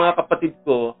 Salamat sa mga kapatid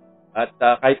ko at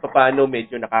kahit papaano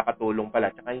medyo nakakatulong pala.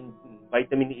 Tsaka yung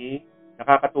vitamin E,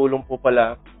 nakakatulong po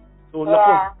pala. So,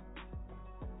 naku.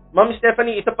 Ma'am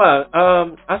Stephanie, isa pa,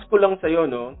 ask ko lang sa'yo,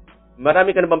 no?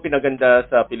 Marami ka na bang pinaganda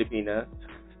sa Pilipinas?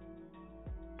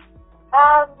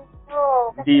 No.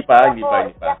 Hindi pa.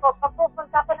 Pag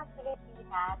pupunta ko ng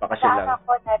Pilipinas, bakasyon lang.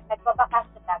 ako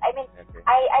nagbabakasyon lang. I mean, okay.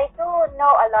 I do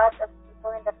know a lot of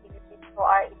people in the Philippines who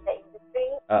are in the industry.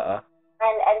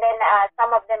 And then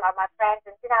some of them are my friends.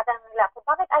 And tinatanong nila, kung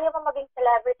bakit ayaw mo maging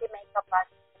celebrity makeup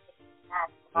artist sa Pilipinas?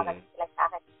 Bakit sila sa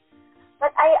akin?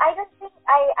 But I don't think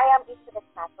I am into the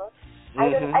status. I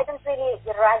don't really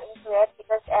run into it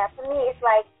because for me it's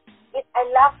like I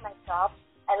love my job.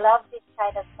 I love this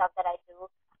kind of stuff that I do.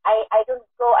 I don't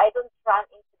run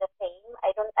into the fame.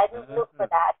 I don't look for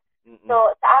that.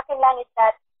 So sa akin lang is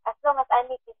that as long as I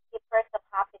make this person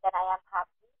happy, then I am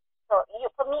happy. So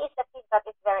for me it's the feedback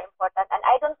is very important, and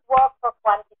I don't work for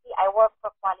quantity. I work for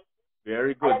quality.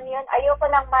 Very good. Alam mo yun, ayoko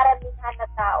ng maramihan na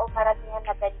tao, maramihan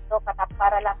na ganito,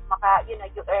 para lang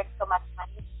you earn so much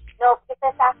money. No, kasi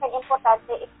sa akin,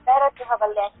 importante, it's better to have a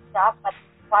less job, but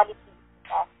quality is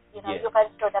best. You know, you can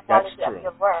show the quality of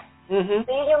your work. So,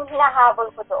 yun yung hinahabol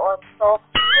ko doon. So,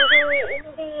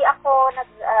 hindi ako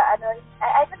I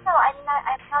don't know, I'm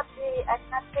not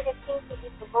really thinking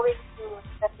into going to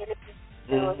the Philippines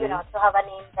to, you know, to have a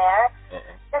name there.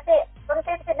 Kasi,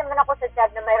 contented naman ako sa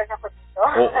job na mayroon ako dito.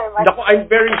 I'm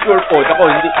very sure po.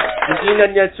 Hindi na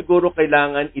niya siguro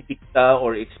kailangan idikta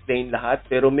or explain lahat,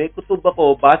 pero may kutob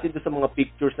ako base doon sa mga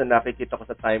pictures na nakikita ko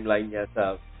sa timeline niya.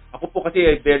 Ako po kasi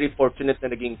ay very fortunate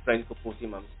na naging friend ko po si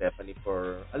Ma'am Stephanie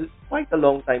for quite a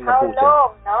long time na po. How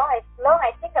long, no? It's long,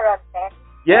 I think around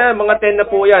 10. Yeah, mga 10 na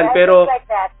po yan. Pero, like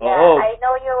that. Yeah. I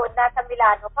know you, nasa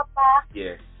Milano ka pa.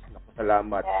 Yes.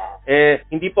 Salamat. Yeah.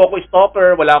 Hindi po ako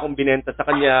stalker, wala akong binenta sa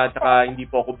kanya, tsaka hindi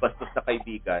po ako bastos na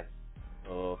kaibigan.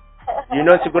 So, yun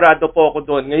know, sigurado po ako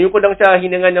doon. Ngayon ko lang siya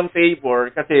hiningan ng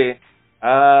favor kasi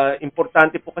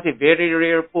importante po kasi very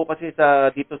rare po kasi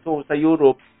dito sa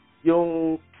Europe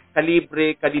yung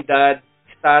kalibre, kalidad,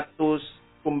 status,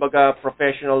 kumbaga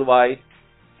professional wise,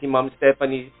 si Ma'am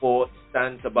Stephanie po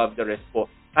stands above the rest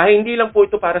po. Hindi lang po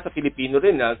ito para sa Pilipino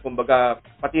rin, kumbaga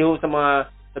pati ho sa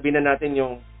mga sabihin na natin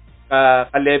yung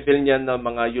ka-level niya ng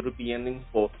mga European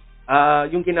po,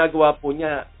 yung ginagawa po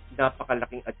niya,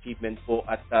 napakalaking achievement po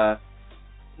at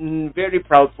very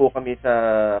proud po kami sa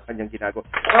kanyang ginagawa.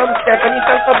 Stephanie,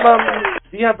 saan ka ma'am?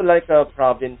 Do you have like a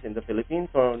province in the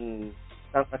Philippines or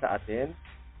saan ka sa atin?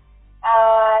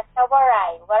 Sa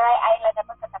Waray Island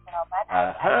ako sa Tacloban.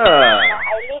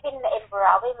 I live in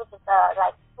Burawi, which is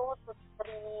like 2 to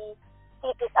 3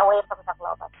 cities away from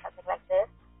Tacloban, something like this.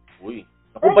 Uy.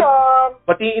 Ako,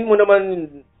 batiin mo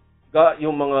naman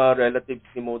yung mga relatives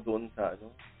mo doon sa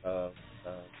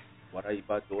Waray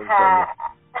ba doon sa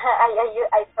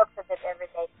I talk to them every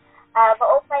day.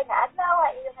 Maupay na adlaw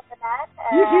iyong hatanan.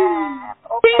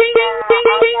 Maupay na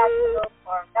adlaw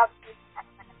for doctors at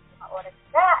mga oras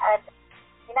ka and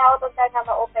hinautod ka nga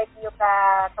maupay niyo ka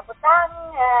kabutang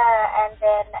and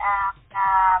then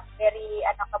very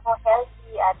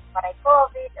healthy at maray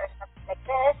COVID or something like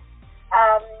this.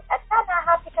 At sana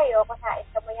happy kayo kung nain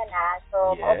ka mo yan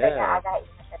so okay na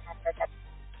agahin na siya for that.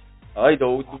 Ay,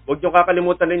 huwag niyong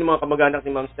kakalimutan rin yung mga kamag-anak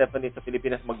ni Ma'am Stephanie sa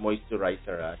Pilipinas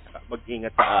mag-moisturizer saka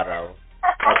mag-ingat sa araw.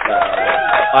 At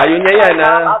ayaw niya yan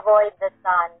avoid the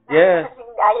sun. Yeah.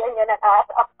 Ayaw niya ng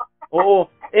araw.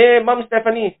 Oo. Ma'am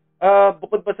Stephanie,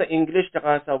 bukod ba sa English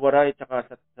tsaka sa Waray tsaka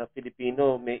sa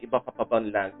Filipino, may iba ka pa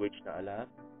bang language na alam?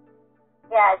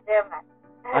 Yeah, German.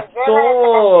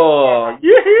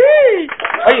 Yehey!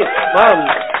 Ay, ma'am,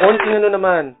 konting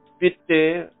naman.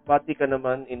 Bitte, bati ka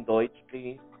naman in Deutsch,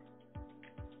 please.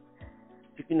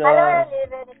 Hallo,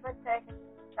 liebe Reporter,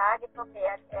 sage ich okay,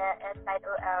 seid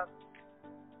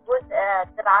gut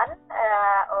dran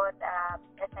und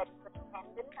seid guten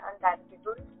Händen und dann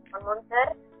gesund und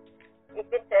munter. Ich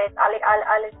wünsche euch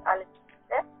alles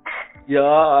Gute.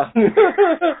 Ja.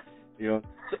 Yun.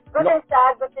 Guten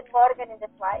Tag, guten Morgen in the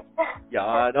Schweiz.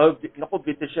 Naku,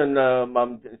 British yun,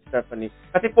 Ma'am Stephanie.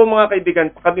 Kasi po mga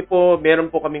kaibigan, meron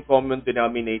po kaming common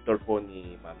denominator po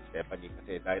ni Ma'am Stephanie.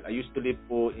 Kasi dahil I used to live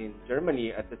po in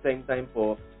Germany, at the same time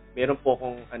po, meron po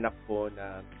akong anak po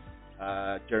na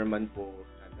German po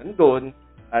na nandun.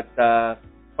 At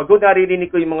pag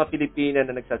naririnig ko yung mga Pilipina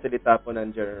na nagsasalita po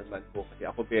ng German po, kasi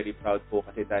ako very proud po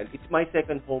kasi dahil it's my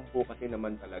second home po kasi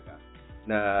naman talaga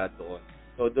na doon.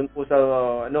 So doon po sa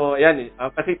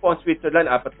kasi po ang Switzerland,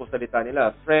 4 po salita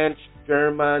nila, French,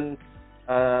 German,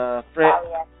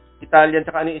 Italian,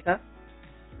 tsaka ano isa?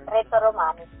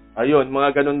 Greco-Romano. Ayun,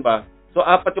 mga ganun ba? So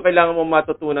 4 yung kailangan mo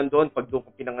matutunan doon pag doon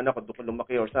ko pinanganak o doon ko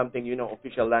lumaki or something,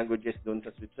 official languages doon sa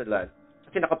Switzerland.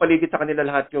 Kasi nakapaligid sa kanila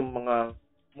lahat yung mga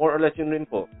more or less yun rin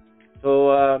po. So,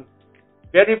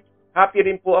 very happy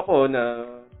rin po ako na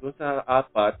doon sa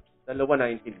 4, 2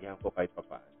 naintindihan ko kahit pa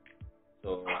paano.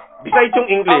 So, besides yung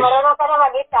English. Marunong ka na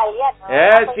mag-Italian.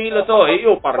 Yes, sì, lo so.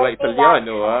 Io parlo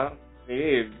italiano,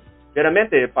 Sì,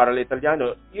 veramente parlo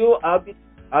italiano. Io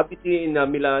abiti in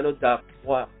Milano da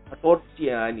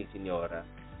 14 anni, signora.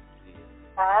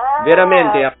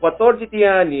 Veramente, a 14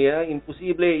 anni,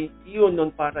 impossibile, io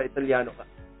non parlo italiano.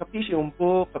 Capisci un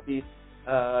po',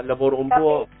 lavoro un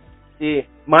po', sì,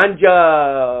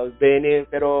 mangia bene,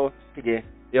 pero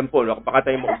sige, yan po, baka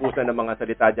tayo maubusan ng mga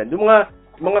salita dyan. Yung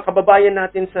mga kababayan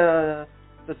natin sa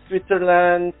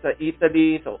Switzerland, sa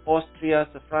Italy, sa Austria,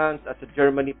 sa France, at sa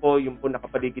Germany po, yung po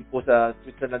nakapaligid po sa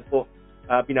Switzerland po,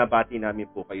 binabati namin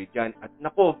po kayo dyan. At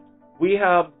nako, we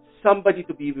have somebody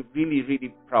to be really,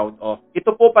 really proud of.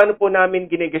 Ito po, paano po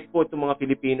namin gineges po itong mga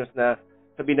Filipinos na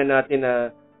sabihin na natin na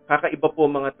kakaiba po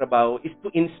mga trabaho is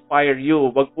to inspire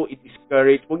you. Wag po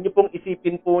i-discourage. Wag niyo pong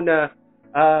isipin po na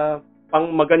pang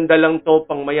maganda lang to,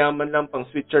 pang mayaman lang, pang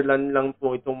Switzerland lang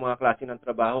po itong mga klase ng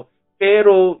trabaho.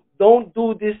 Pero don't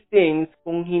do these things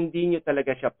kung hindi niyo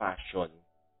talaga siya passion.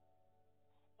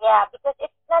 Yeah, because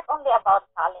it's not only about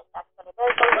talent actually.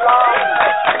 There's a lot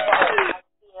of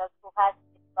fields who has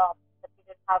this job that you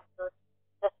don't have those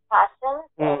passions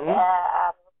and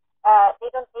they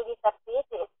don't really succeed,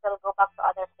 they still go back to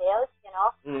other fields,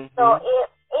 So if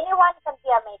anyone can be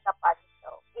a makeup artist,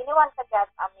 though. Anyone can be a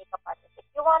makeup artist. If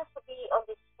you want to be on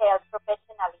this field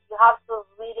professionally, you have to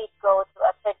really go to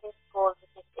a certain school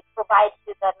because it provides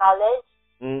you the knowledge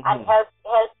and helps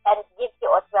and gives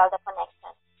you as well the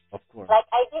connection. Of course. Like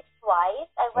I did twice.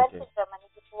 I went to Germany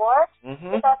before.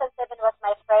 2007 was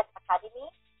my first academy.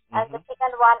 And the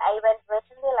second one, I went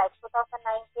recently, like 2019,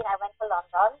 I went to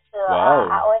London to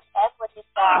OSF, which is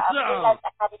the Freelance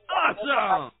Academy of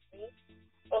Makeup Artistry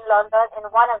in London,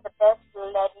 and one of the best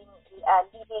leading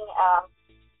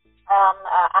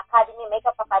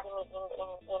makeup academy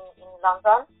in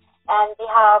London. And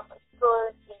they have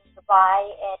schools in Dubai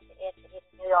and in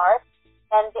New York,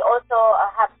 and they also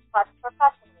have spots for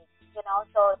fashion week,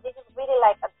 So this is really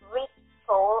like a great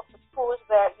school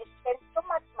where you spend so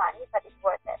much money, but it's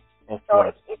worth it. So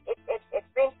it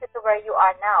brings you to where you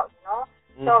are now,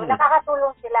 So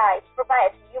nakakatulong sila. It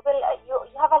provides you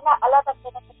have a lot of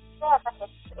benefits there, but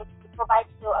it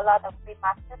provides you a lot of free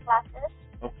master classes.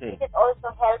 Okay. It is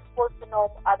also helpful to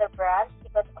know other brands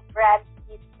because brands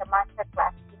give the master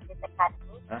class in this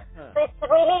academy. So it's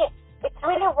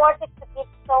really worth it to give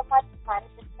so much money,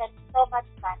 to spend so much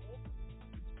money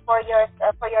for your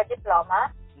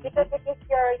diploma, because it is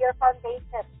your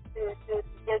foundation to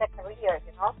build a career,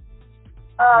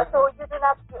 So you do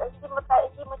not,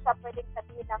 hindi mo siya pwedeng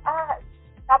sabihin ng,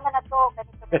 tama na to,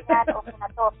 ganito ganyan, okay na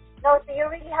to. No, so you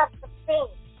really have to think.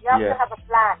 You have to have a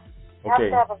plan. You have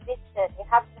to have a vision. You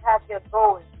have to have your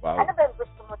goals. Wow. Ano ba yung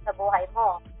gusto mo sa buhay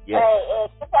mo? Yes.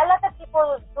 Kasi a lot of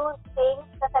people do things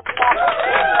na sabi na,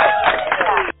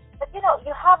 but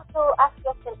you have to ask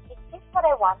yourself, is this what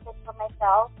I wanted for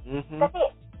myself? Kasi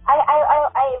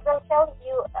I will tell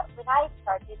you, when I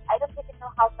started, I don't even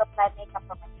know how to apply makeup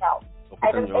for myself. I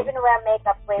don't even wear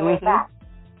makeup way back.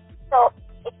 So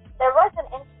there was an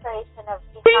inspiration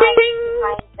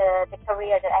behind the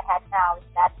career that I had now is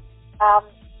that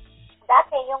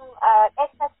dati yung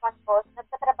ex-husband ko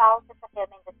nagtatrabaho sa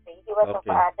film industry. He was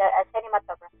a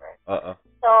cinematographer.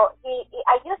 So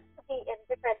I used to be in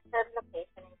different film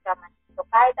locations in Germany. So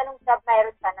kahit anong job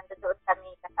mayroon siya, nandoon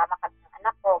kami, kasama kami ng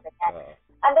anak ko, ganyan.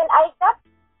 And then I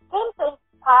came to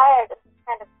inspired of this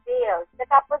kind of field.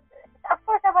 Tapos, of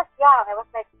course, I was young. I was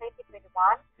like 20,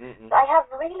 21. So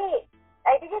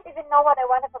I didn't even know what I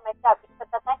wanted for myself because at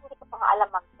that time, hindi ko pa nga alam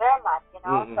mag-German,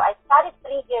 So I studied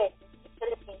 3 years in the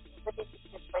Philippines, British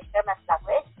Institute for German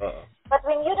language. But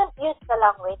when you don't use the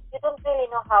language, you don't really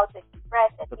know how to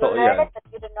express it. You learn it, but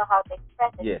you don't know how to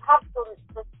express it. Yes. You have to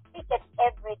speak it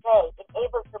every day and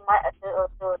able to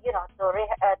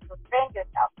train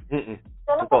yourself.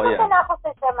 So nung pupunta na ako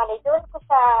sa Germany, doon ko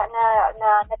siya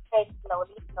na-train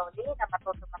slowly, na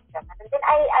matuto mag-German. And then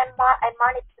I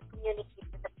managed to communicate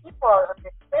with the people on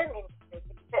the film industry,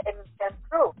 film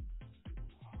crew.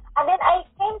 And then I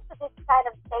came to this kind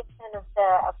of section of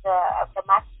the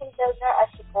masking builder,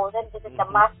 as you Golden. This is the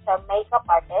master makeup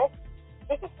artist.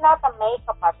 This is not a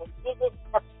makeup artist. This is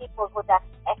the people who does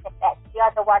SFX. They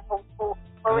are the one who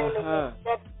really makes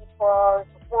dead people,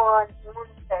 wounds,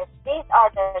 monsters. These are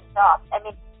their jobs. I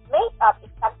mean, makeup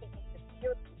is something into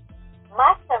beauty.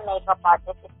 Master makeup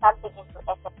artist is something into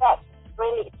SFX.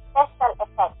 Really special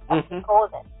effects, as we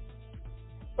call it.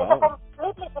 It's a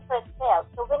completely different field.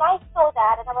 So when I saw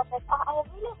that, and I was like, I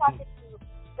really wanted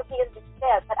to be in this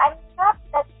field, but I'm not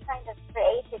that kind of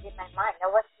creative in my mind. I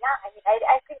was young. I mean,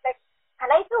 I think like, can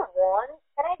I do wands?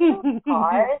 Can I do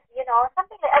cars? You know,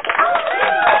 something like that.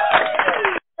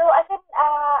 So I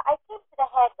came to the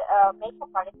head makeup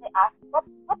artist. I asked, what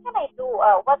can I do?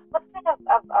 What kind of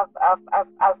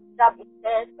job is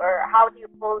this, or how do you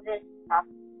pull this stuff?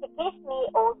 He gave me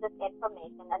all this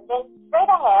information, and then straight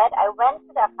ahead, I went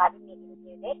to the academy in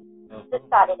Zurich to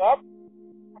study it.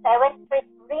 So I went straight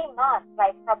 3 months,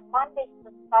 like from Mondays to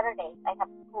Saturdays. I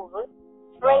have school.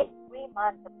 Straight 3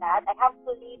 months of that. I have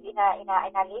to live in a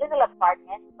little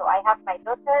apartment. So I have my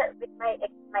daughter with my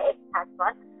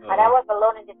ex-husband, and I was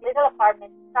alone in this little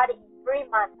apartment studying 3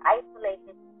 months,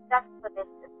 isolated just for this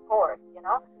course, you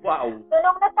know. Wow. So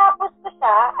nung natapos ko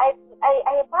siya,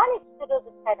 I managed to do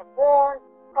this kind of wounds,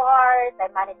 scars.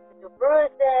 I managed to do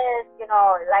bruises, you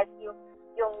know, like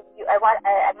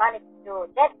I managed to do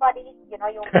dead bodies, you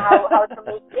know, yung how to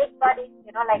make big bodies,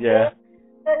 you know, like this.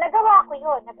 So nagawa ko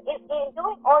yun. In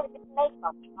doing all this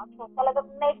makeup, you know, so talagang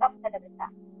makeup talaga siya.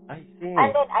 I see.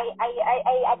 And then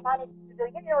I managed to do,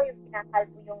 you know, yung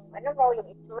kinakalbo yung, yung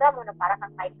itsura mo na parang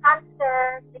kang may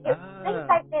cancer. Things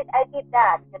like this, I did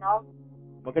that, you know.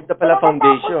 Maganda pala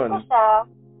foundation. So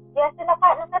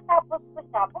natapos ko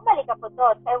siya, bumalik ako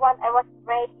doon. So I was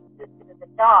ready to do the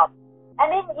job. And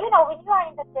then, you know, when you are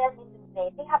in the film industry,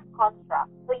 they have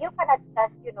contracts. So you cannot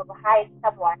just, you know, hire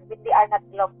someone when they are not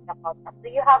belonging to the contract. So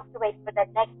you have to wait for the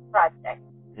next project.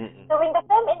 So in the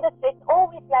film industry, it's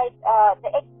always like,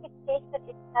 the expectation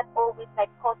is not always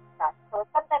like constant. So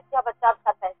sometimes you have a job,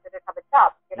 sometimes you don't have a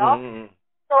job, you know?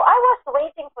 So I was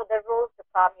waiting for the rules to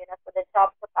come, you know, for the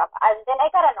job to come. And then I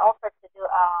got an offer to do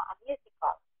a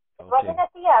musical. It was in a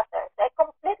theater. So a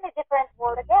completely different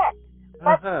world again.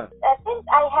 But since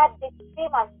I had these 3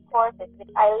 months courses,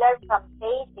 which I learned from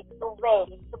basic to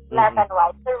wave, to black and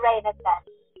white, to Renaissance,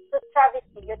 to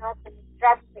travesty, you know, to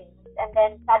drag queens, and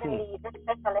then suddenly the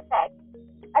special effects.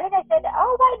 And then I said,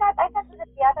 why not? I can do the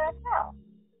theater as well.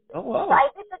 Oh, wow. So I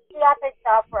did the theater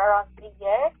job for around 3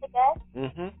 years, I guess.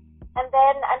 And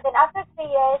then after 3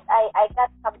 years, I got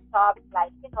some jobs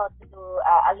like, you know, to do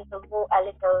a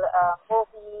little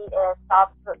movie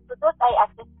stuff. So those I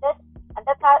assisted, and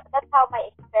that's how my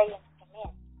experience came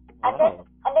in. And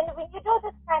then when you do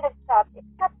this kind of job, it's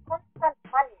not constant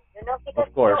money, you know,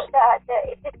 because of course.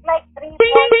 it's like 3, 4,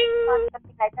 6 months,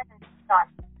 something like that, and it's done.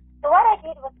 So what I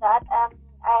did was that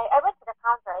I went to the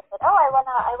counter. I said, I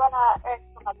wanna earn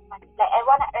so much money. Like I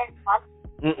wanna earn money,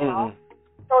 you know.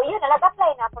 So yun,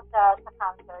 nag-apply na ako sa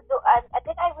counter. So, and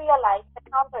then I realized the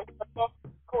counter is the best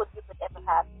school you could ever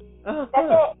have.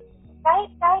 Kasi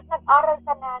kahit nag-aral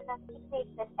ka na ng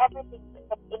physics and everything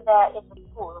in the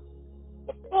school,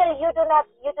 still you do not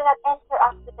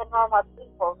interact with the normal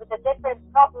people, with the different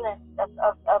problems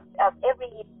of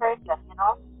every person, you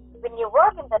know. When you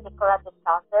work in the decorative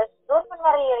counters, doon mo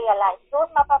ma-realize,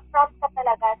 doon mapafront ka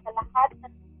talaga sa lahat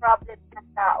ng problems ng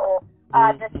tao,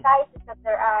 the sizes of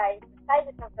their eyes, the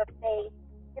sizes of their face.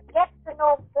 You get to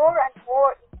know more and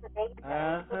more into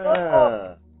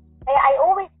data. I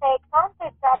always say counter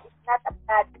job is not a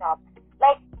bad job.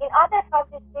 Like in other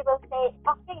countries, they will say,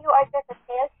 okay, you are just a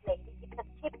sales lady. It's a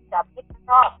cheap job. It's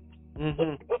not.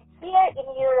 It's here in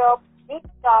Europe, this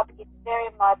job is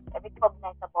very much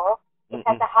recognizable. It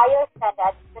has a higher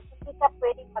standard kasi hindi ka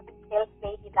pwedeng mag-sales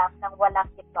lady lang nang walang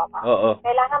diploma.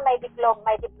 Kailangan may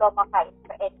diploma ka in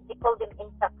call them in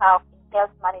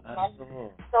sales management.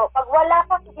 So, pag wala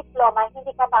kang diploma,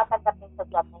 hindi ka matanggapin sa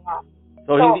job na yan.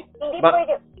 So hindi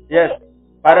pwede. Yes.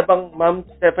 Para bang, Ma'am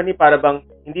Stephanie,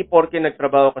 hindi porke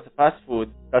nagtrabaho ka sa fast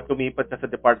food, tapos lumipat ka sa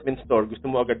department store, gusto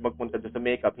mo agad magpunta doon sa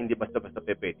makeup, hindi basta-basta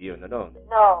pwede yun, ano?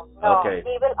 No. Okay.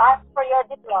 They will ask for your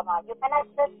diploma. You cannot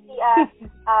just be a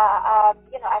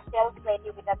sales lady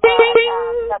with an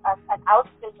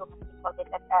outskill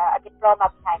a diploma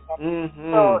behind it.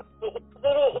 So,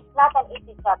 it's not an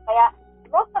easy job. Kaya,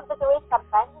 most of the doing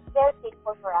sometimes is very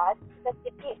painful for us, because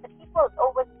the people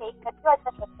always think that you are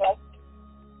just a sales.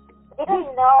 They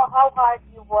don't know how hard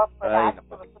you work for that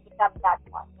to become that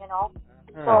one, you know.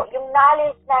 So, yung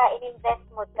knowledge na in-invest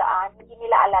mo dyan, hindi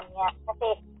nila alam yan.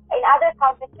 Kasi, in other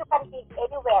countries, you can be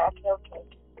anywhere as sales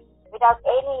lady without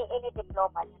any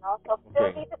diploma, you know. So,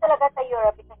 dito talaga sa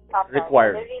Europe, it's a standard.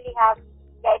 Required. They really have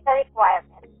Yeah, it's a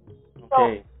requirement. So,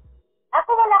 Okay. ako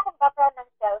wala akong background ng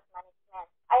sales management.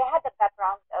 I had a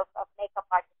background of makeup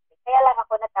artistry. Kaya lang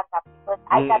ako natanggap because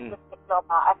I got this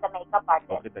diploma as a makeup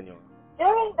artist. Kita nyo.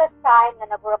 During the time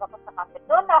na nag-work ako sa company,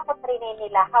 doon na ako trainin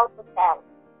nila how to sell.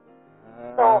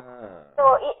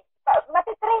 So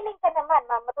matitraining ka naman,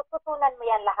 matututunan mo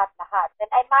yan lahat-lahat.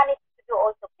 Then I managed to do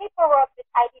also paperwork which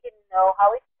I didn't know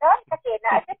how it's done kasi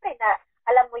siyempre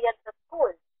alam mo yan sa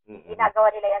school.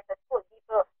 Ginagawa nila yan sa school.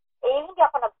 Dito, hindi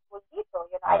ako nag-school dito.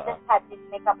 I just had this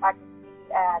makeup artistry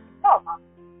diploma.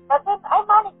 But then I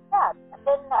managed that. And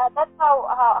then that's how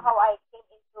I came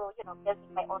into,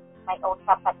 building my own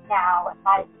company now and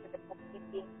managed to the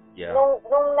bookkeeping. Yeah.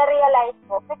 Nung na-realize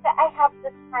ko, kasi I have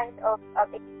this kind of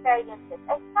experiences.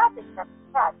 I started from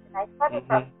scratch and I started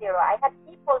from zero. I had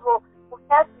people who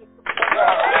helped me to be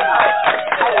there.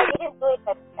 I didn't do it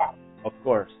myself. Of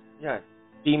course. Yan.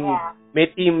 May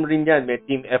team rin yan. May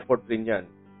team effort rin yan.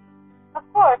 Of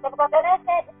course. And I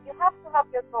said, you have to have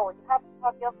your goal. You have to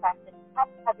have your passion. You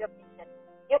have to have your vision.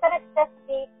 You cannot just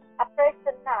be a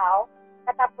person now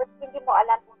tapos hindi mo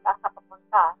alam kung saan ka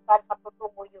papunta, saan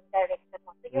patutungo yung direction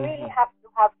mo. So you really have to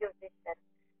have your vision.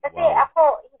 Kasi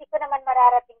ako, hindi ko naman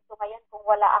mararating to ngayon kung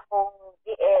wala akong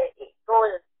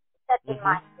goal set in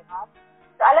mind,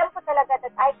 So alam ko talaga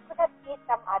that I couldn't be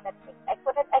some other things. I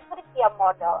couldn't be a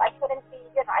model. I couldn't be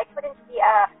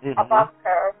a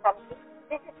banker or something.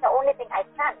 This is the only thing I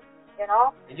can,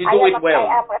 And you do it well.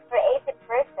 I am a creative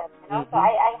person, So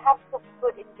I have to be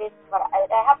good in this, but I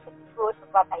have to be good at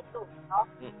what I do,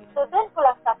 So doon ko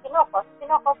lang sa pinokos,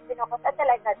 at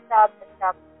talaga job.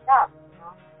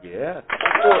 Yeah.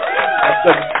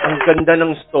 Ang ganda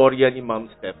ng storya ni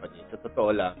Ma'am Stephanie, sa totoo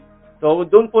lang. So,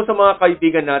 doon po sa mga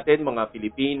kaibigan natin, mga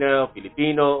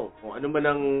Filipino, kung ano man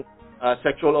ang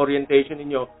sexual orientation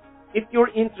ninyo, if you're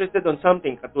interested on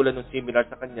something, katulad ng similar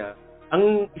sa kanya,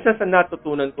 ang isa sa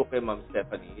natutunan ko kay Ma'am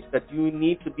Stephanie is that you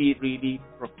need to be really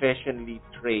professionally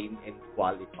trained and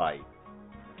qualified.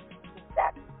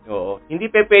 Exactly. Oo.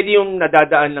 Hindi pwede yung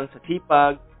nadadaan lang sa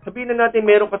sipag. Sabihin na natin,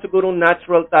 meron ka sigurong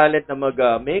natural talent na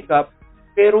mag-makeup,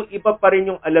 pero iba pa rin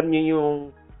yung alam niyo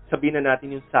yung, sabihin na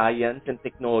natin yung science and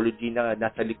technology na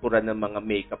nasa likuran ng mga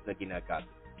makeup na ginagamit.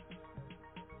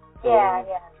 So,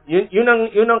 yeah. Yun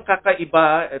ang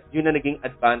kakaiba at yun ang naging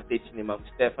advantage ni Ma'am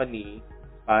Stephanie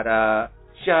para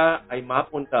siya ay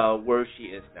mapunta where she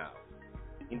is now.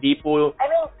 Hindi po...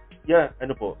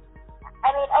 ano po?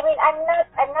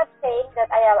 I'm not saying that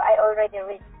I already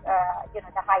reached,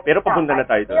 the highest. Pero papunta na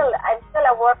tayo doon. I'm still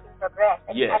a work in progress.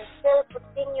 Yes. I'm still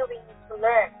continuing to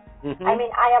learn. Mm-hmm.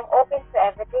 I am open to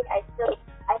everything. I still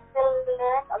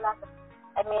learn a lot of.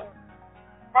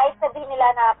 Kahit sabihin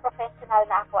nila na professional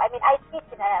na ako. I teach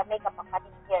in a makeup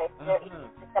academy here in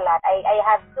Switzerland. I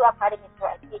have 2 academies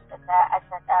where I teach as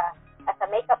a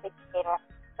makeup educator.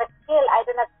 But still, I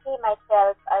do not see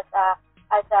myself as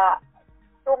a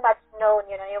too much known,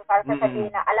 yung parang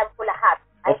sasabihin na alam ko lahat.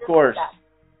 Of course.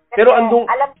 Pero alam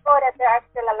ko that there are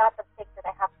still a lot of things that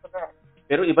I have to learn.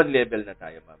 Pero ibang level na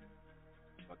tayo, ma'am.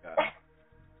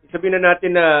 Sabihin na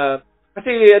natin na,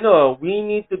 kasi we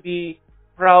need to be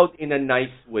proud in a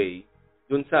nice way.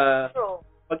 Dun sa,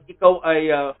 pag ikaw ay,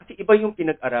 kasi iba yung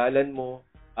pinag-aralan mo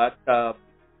at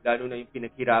lalo na yung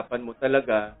pinaghirapan mo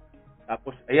talaga.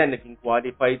 Tapos, ayan, naging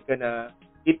qualified ka na.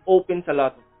 It opens a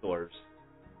lot of doors.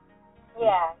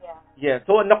 Yeah.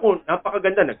 So,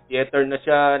 napakaganda. Nag-theater na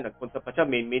siya, nagpunta pa siya,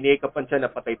 may make-upan siya,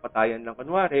 napatay-patayan lang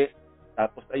kunwari.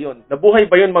 Tapos, ayun. Nabuhay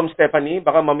ba yun, Ma'am Stephanie?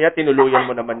 Baka mamaya tinuluyan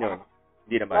mo naman yun.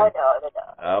 Hindi naman. No.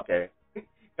 Okay.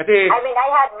 Kasi... I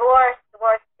had worst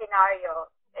scenario.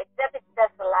 It's just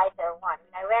a lighter one.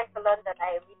 When I went to London,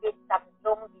 we did some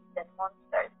zombies and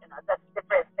monsters. That's a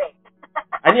different thing.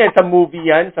 Ano yan? Sa movie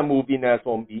yan? Sa movie na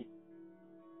zombie?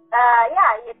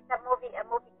 Yeah, it's a movie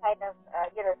kind of,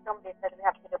 zombies that we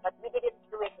have to do. But we didn't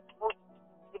do it in movie.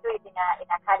 We do it in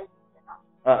a college,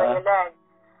 so you learn.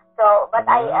 So, but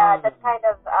that kind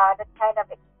of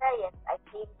experience, I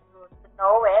came to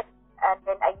know it, and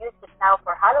then I use it now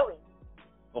for Halloween.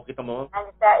 O, kita mo? And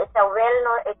it's a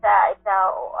well-known,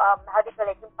 how do you call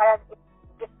it? Yung parang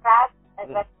it's craft,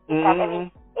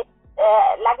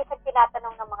 lagi siyang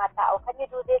tinatanong ng mga tao, can you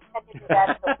do this, can you do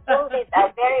that? So, zombies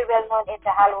are very well-known in the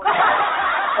Halloween.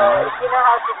 So, if you know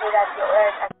how to do that, you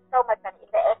earn so much money.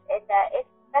 In the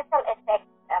special effects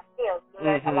field, you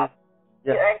learn a lot.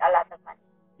 You earn a lot of money.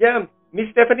 Yeah. Miss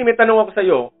Stephanie, may tanong ako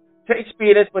sa'yo. Sa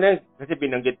experience mo na, kasi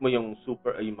binanggit mo yung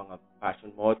mga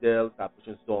fashion model, tapos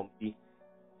yung zombie.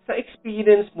 Sa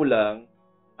experience mo lang,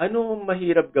 ano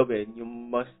mahirap gawin? Yung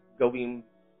mas gawing,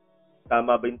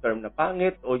 tama ba yung term na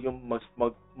pangit, o yung mas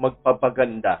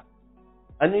magpapaganda?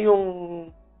 Ano yung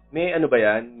may ano ba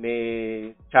yan? May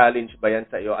challenge ba yan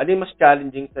sa iyo? Ano yung mas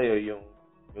challenging sa iyo,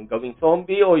 yung gawing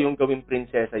zombie o yung gawing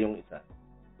prinsesa yung isa?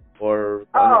 Or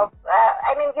ano?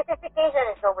 I mean, beautification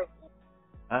is always easy.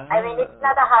 I mean, it's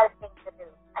not a hard thing to do.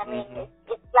 I mean,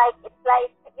 it's like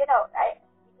you know,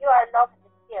 you are lost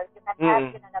in skills. You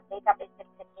can have a makeup in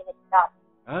 15 minutes done.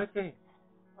 Okay.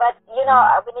 But you know,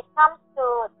 when it comes to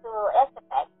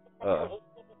SFX, it's a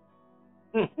creativity.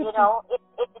 You know, it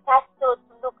has to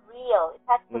look real. It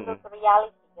has to look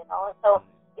reality. You know, so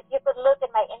if you could look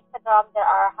at my Instagram, there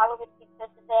are Halloween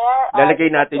pictures there. Lalagay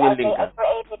natin yung link. I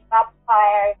created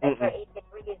vampires. I created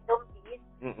really zombies.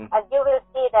 And you will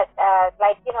see that,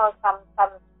 like, you know, some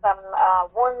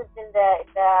wounds in the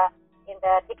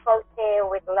decollete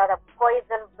with a lot of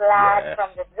poison blood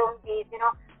from the zombies. You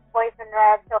know, poison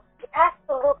red. So it has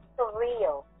to look so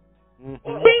real. In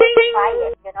order to try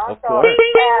it, you know. So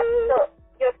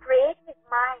your creative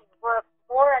mind works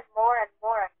more and more and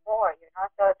more and more, you know.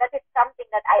 So that is something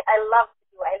that I love to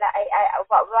do.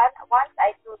 Once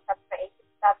I do some creative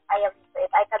stuff, I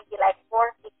can be like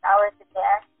 4-6 hours in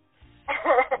there.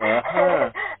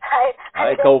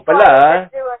 Ikaw pala.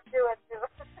 Do.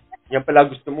 Yan pala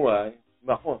gusto mo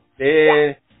Ako.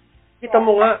 Kita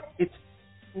mo nga, it's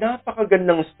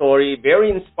napakagandang story,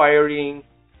 very inspiring,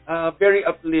 very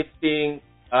uplifting,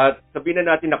 at sabihin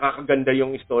na natin nakakaganda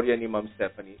yung istorya ni Ma'am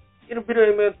Stephanie.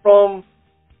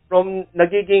 From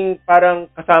nagiging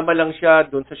parang kasama lang siya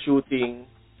doon sa shooting,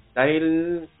 dahil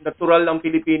natural ang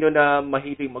Pilipino na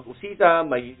mahilig mag-usisa,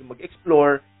 mahilig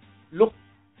mag-explore, look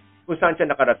kung saan siya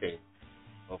nakarating.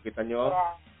 O, kita nyo?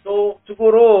 Yeah. So,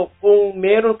 siguro, kung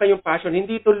meron kayong passion,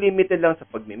 hindi ito limited lang sa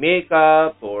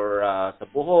pagme-makeup or sa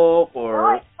buhok or...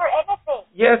 No, it's for anything.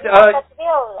 Yes,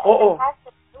 oo.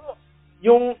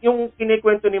 Yung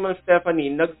kinikwento ni Ma'am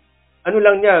Stephanie, ano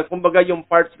lang niya, kumbaga yung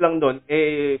parts lang doon,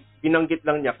 binanggit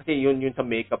lang niya kasi yun sa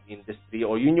makeup industry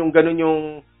o yun yung ganun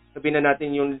yung sabihin na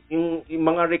natin yung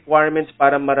mga requirements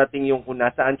para marating yung kung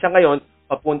nasaan siya ngayon,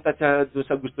 papunta siya doon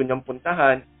sa gusto niyang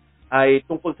puntahan ay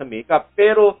tungkol sa makeup.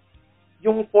 Pero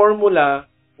yung formula,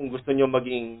 kung gusto niyo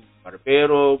maging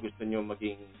barbero, gusto niyo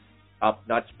maging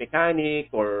top-notch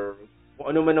mechanic or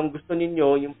kung ano man ang gusto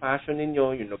ninyo, yung passion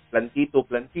ninyo, yung plantito,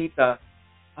 plantita,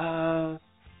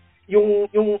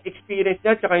 yung experience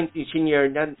niya tsaka yung senior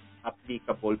niya,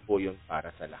 applicable po yun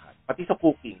para sa lahat. Pati sa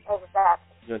cooking.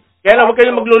 Exactly. Yun. Kaya lang, huwag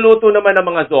kayong magluluto naman ng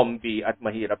mga zombie at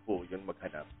mahirap po yun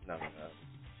maghanap ng...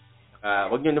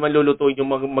 huwag nyo naman lulutuin yung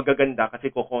magaganda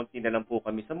kasi kukunti na lang po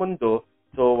kami sa mundo.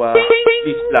 So,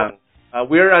 please lang.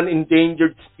 We're an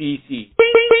endangered species.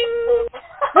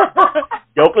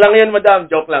 Joke lang yan, madam.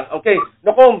 Joke lang. Okay.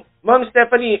 Naku, Ma'am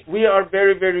Stephanie, we are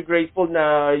very, very grateful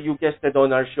na you guested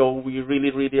on our show. We really,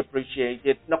 really appreciate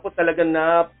it. Naku, talaga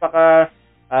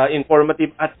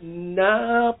informative at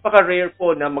napaka-rare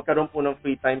po na magkaroon po ng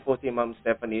free time po si Ma'am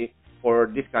Stephanie for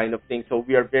this kind of thing. So,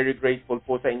 we are very grateful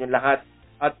po sa inyong lahat.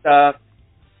 At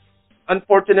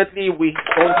unfortunately, we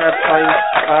don't have time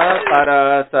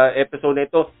para sa episode na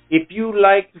ito. If you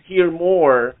like to hear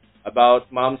more about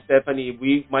Ma'am Stephanie,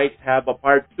 we might have a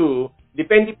part 2.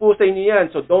 Depende po sa inyo yan.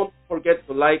 So don't forget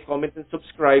to like, comment, and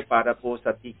subscribe para po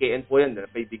sa TKN po yan,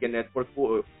 Kaibigan Network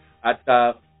po. At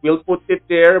we'll put it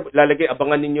there.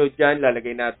 Abangan ninyo dyan.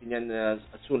 Lalagay natin yan as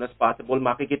soon as possible.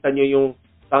 Makikita nyo yung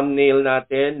thumbnail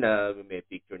natin na may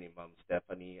picture ni Ma'am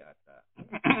Stephanie. At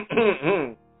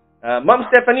Ma'am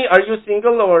Stephanie, are you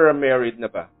single or married na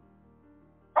ba?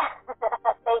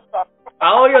 Taken.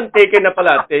 Yun, taken na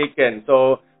pala. Taken.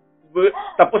 So,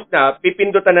 tapos na,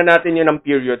 pipindutan na natin yun ng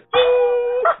period.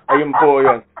 Ayun po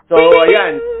yun. So,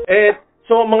 ayan.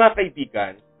 So, mga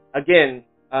kaibigan, again,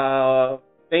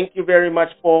 thank you very much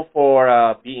po for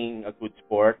being a good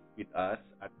sport with us.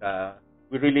 At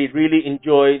we really, really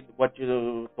enjoyed what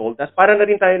you told us. Para na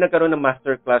rin tayo nagkaroon ng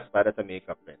masterclass para sa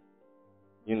makeup.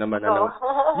 Yun naman.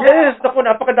 Yes! Naku,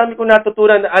 napakadami kong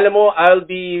natutunan. Alam mo, I'll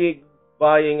be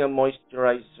buying a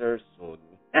moisturizer soon.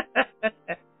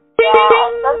 Yeah,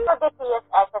 and don't forget to use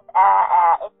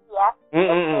SPF.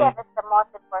 SPF is the most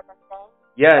important thing.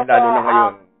 Yeah, lalo na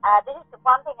ngayon. This is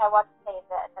one thing I want to say,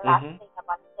 the last thing I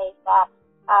want to say is that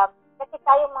kasi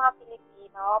tayong mga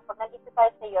Filipino, pag nandito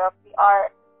tayo sa Europe, we are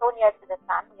so near to the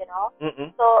sun, you know?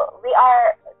 So, we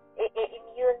are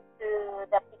immune to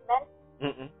the pigment.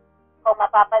 Kung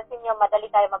mapapansin nyo, madali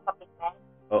tayo magpa-pigment.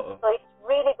 So, it's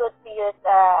really good to use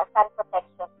sun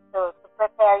protection to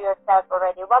prepare yourself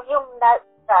already. Wag yung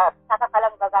saka ka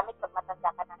lang gagamit pag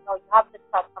matanda ka na. No, you have to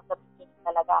start from the beginning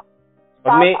talaga.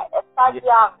 Start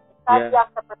young. Start young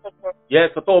to protect yourself.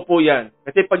 Yes, totoo po yan.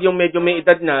 Kasi pag yung medyo may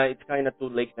edad na, it's kind of too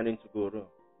late na rin siguro.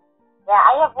 Yeah,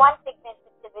 I have one pigment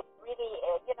that really,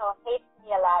 hates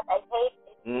me a lot. I hate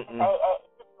it.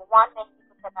 Just one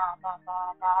Mexico siya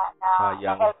na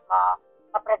Sayang. help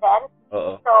ma-prevent.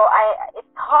 Oo. So,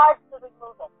 it's hard to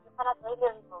remove it. You cannot really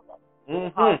remove it.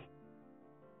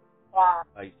 Yeah.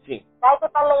 I see. Kahit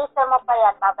ipa-laser mo pa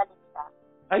yan, babalik ka.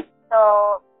 Ay. So,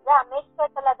 yeah, make sure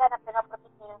talaga na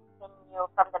pinaprotect you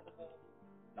from the beginning.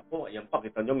 Naku, ayan pa,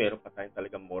 kita nyo, meron pa tayong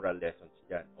talagang moral lessons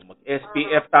dyan. O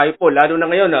mag-SPF tayo po, lalo na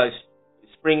ngayon,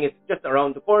 spring is just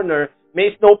around the corner.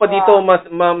 May snow pa dito,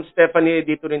 Ma'am Stephanie,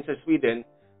 dito rin sa Sweden.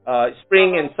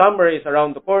 Spring and summer is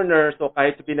around the corner, so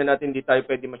kahit sabihin na natin hindi tayo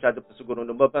pwede masyado pa siguro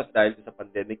lumabas dahil sa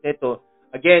pandemic nito.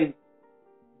 Again,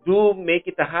 do make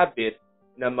it a habit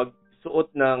na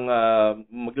magsuot ng,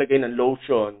 maglagay ng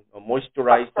lotion, o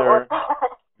moisturizer.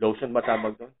 Lotion ba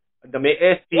tawag doon? May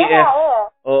SPF.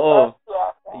 Yeah. Oo.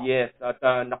 SPF. Yes. At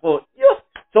naku, yes.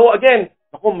 So again,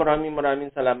 naku,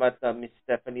 maraming salamat Miss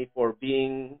Stephanie for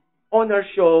being on our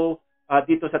show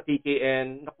dito sa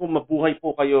TKN. Naku, mabuhay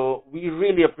po kayo. We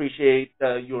really appreciate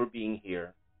your being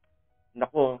here.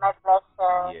 Naku. My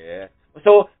pleasure. Yes.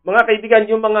 So, mga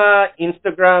kaibigan, yung mga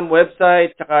Instagram,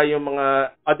 website, tsaka yung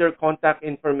mga other contact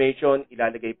information,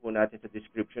 ilalagay po natin sa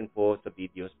description po, sa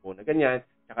videos po na ganyan.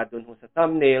 Tsaka dun po sa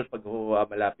thumbnail, pag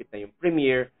malapit na yung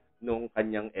premiere nung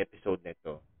kanyang episode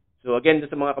nito. So, again,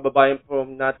 sa mga kababayan po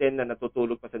natin na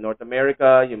natutulog pa sa North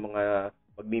America, yung mga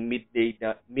midday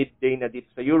na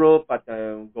dito sa Europe at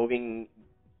going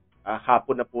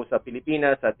hapon na po sa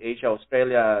Pilipinas at Asia,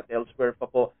 Australia at elsewhere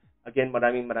pa po. Again,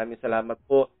 maraming salamat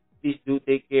po. Please do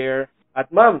take care.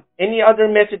 At ma'am, any other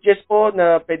messages po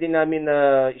na pwede namin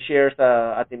i-share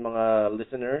sa ating mga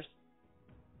listeners?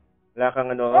 Wala kang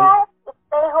ano? Yes,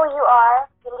 stay who you are.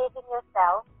 Believe in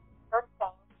yourself. Don't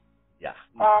change. Yeah.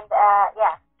 And,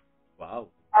 yeah.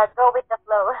 Wow. Go with the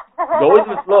flow. Go with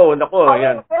the flow. Nako,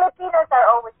 yan. Filipinos are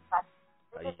always fun.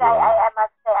 This is I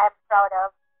must say I'm proud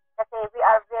of. Kasi we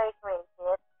are very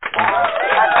creative.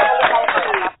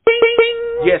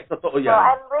 Yes, totoo yan. So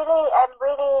I'm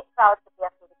really proud to be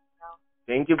a Filipino.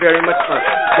 Thank you very much, ma'am.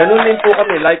 Ganun din po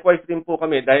kami. Likewise din po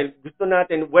kami. Dahil gusto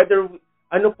natin, whether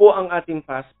ano po ang ating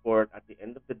passport, at the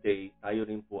end of the day, tayo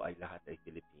rin po ay lahat ay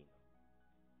Filipino.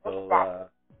 So,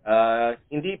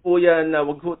 hindi po yan,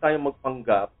 wag po tayong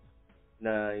magpanggap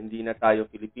na hindi na tayo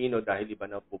Filipino dahil iba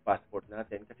na po passport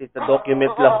natin. Kasi sa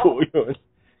document lang po yun.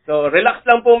 So, relax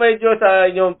lang po medyo sa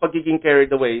inyong pagiging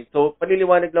carried away. So,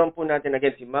 paliliwanag lang po natin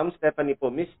again si Ma'am Stephanie po,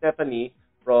 Miss Stephanie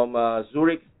from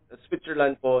Zurich,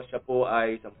 Switzerland po. Siya po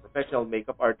ay isang professional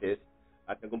makeup artist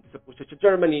at nag-umpisa po siya sa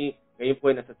Germany. Ngayon po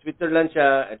ay nasa Switzerland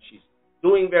siya and she's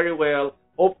doing very well.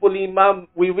 Hopefully, Ma'am,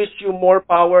 we wish you more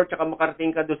power tsaka makarating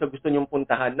ka doon sa gusto niyong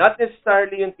puntahan. Not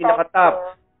necessarily yung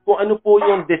pinaka-top. Kung ano po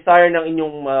yung desire ng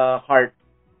inyong heart.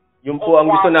 Yun po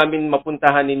ang gusto namin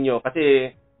mapuntahan ninyo.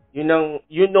 Kasi you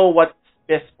know what's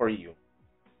best for you.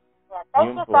 Yeah,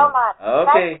 thank you so much.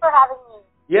 Okay. Thanks for having me.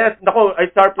 Yes, nako,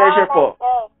 it's our pleasure po.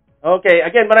 Okay,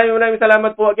 again, maraming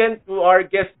salamat po again to our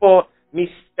guest po,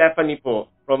 Miss Stephanie po,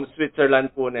 from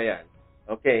Switzerland po na yan.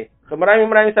 Okay, so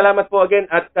maraming salamat po again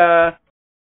at